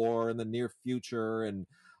at war in the near future, and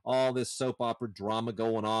all this soap opera drama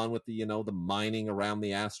going on with the mining around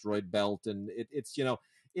the asteroid belt, and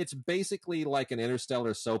it's basically like an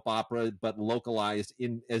interstellar soap opera, but localized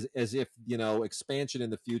in as if expansion in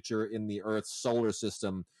the future in the Earth's solar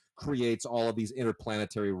system creates all of these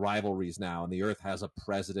interplanetary rivalries now, and the Earth has a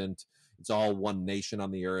president. It's all one nation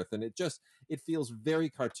on the Earth, and it feels very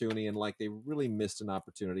cartoony and like they really missed an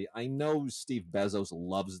opportunity. I know Steve Bezos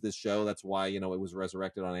loves this show. That's why it was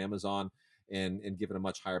resurrected on Amazon and given a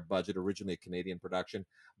much higher budget, originally a Canadian production.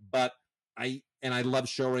 But I love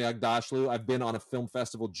Shohreh Aghdashloo. I've been on a film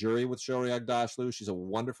festival jury with Shohreh Aghdashloo. She's a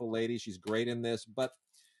wonderful lady. She's great in this, but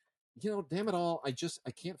damn it all, I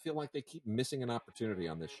can't feel like they keep missing an opportunity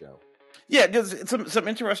on this show. Yeah, there's some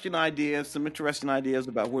interesting ideas,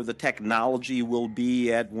 about where the technology will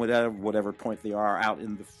be at whatever point they are out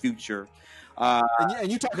in the future.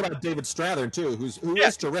 And you talk about David Strathairn too, who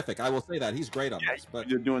is terrific. I will say that he's great on this. But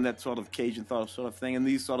you're doing that sort of Cajun sort of thing, and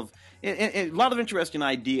these sort of and a lot of interesting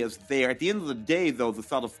ideas there. At the end of the day, though, the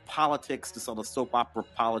sort of politics, the sort of soap opera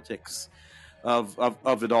politics of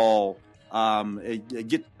it all.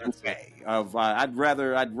 Get away of. I'd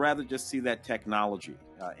rather just see that technology,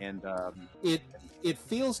 it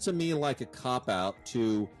feels to me like a cop out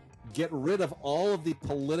to get rid of all of the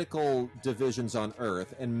political divisions on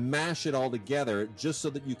Earth and mash it all together just so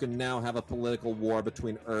that you can now have a political war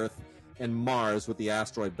between Earth and Mars with the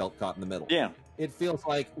asteroid belt caught in the middle. Yeah, it feels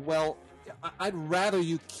like, well, I'd rather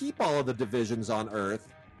you keep all of the divisions on Earth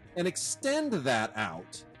and extend that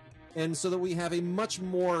out, and so that we have a much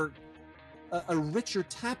more a richer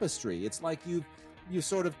tapestry. It's like you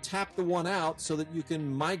sort of tap the one out so that you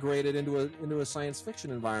can migrate it into a science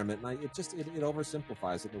fiction environment. And it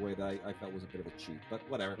oversimplifies it in a way that I felt was a bit of a cheat. But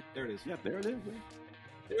whatever. There it is. Yeah, there it is.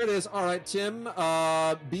 There it is. All right, Tim.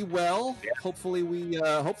 Be well. Yeah. Hopefully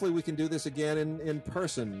we can do this again in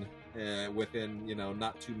person within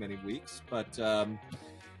not too many weeks. But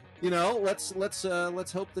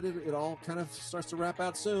let's hope that it all kind of starts to wrap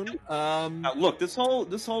out soon. Look, this whole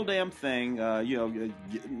damn thing, all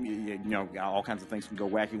kinds of things can go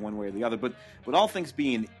wacky one way or the other. But all things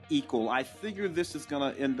being equal, I figure this is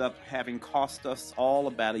going to end up having cost us all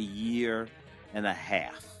about 1.5 years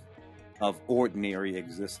of ordinary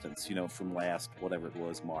existence. From last whatever it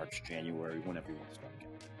was, March, January, whenever you want to start.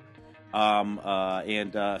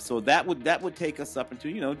 So that would take us up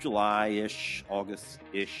into July-ish,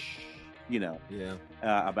 August-ish, about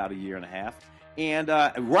 1.5 years. And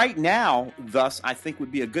right now, thus, I think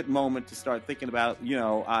would be a good moment to start thinking about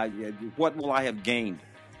what will I have gained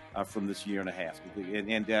from this 1.5 years.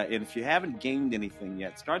 And if you haven't gained anything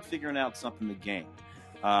yet, start figuring out something to gain.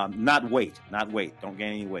 Not weight. Don't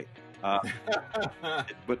gain any weight.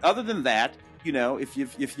 But other than that, if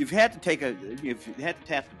you've had to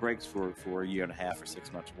tap the brakes for 1.5 years or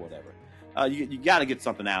 6 months or whatever, you got to get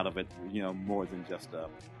something out of it, more than just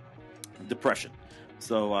depression.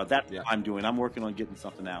 So that's what I'm doing. I'm working on getting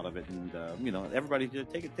something out of it, and everybody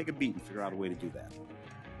just take a beat and figure out a way to do that.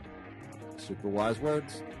 Super wise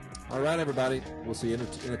words. All right, everybody. We'll see you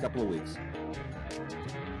in a couple of weeks.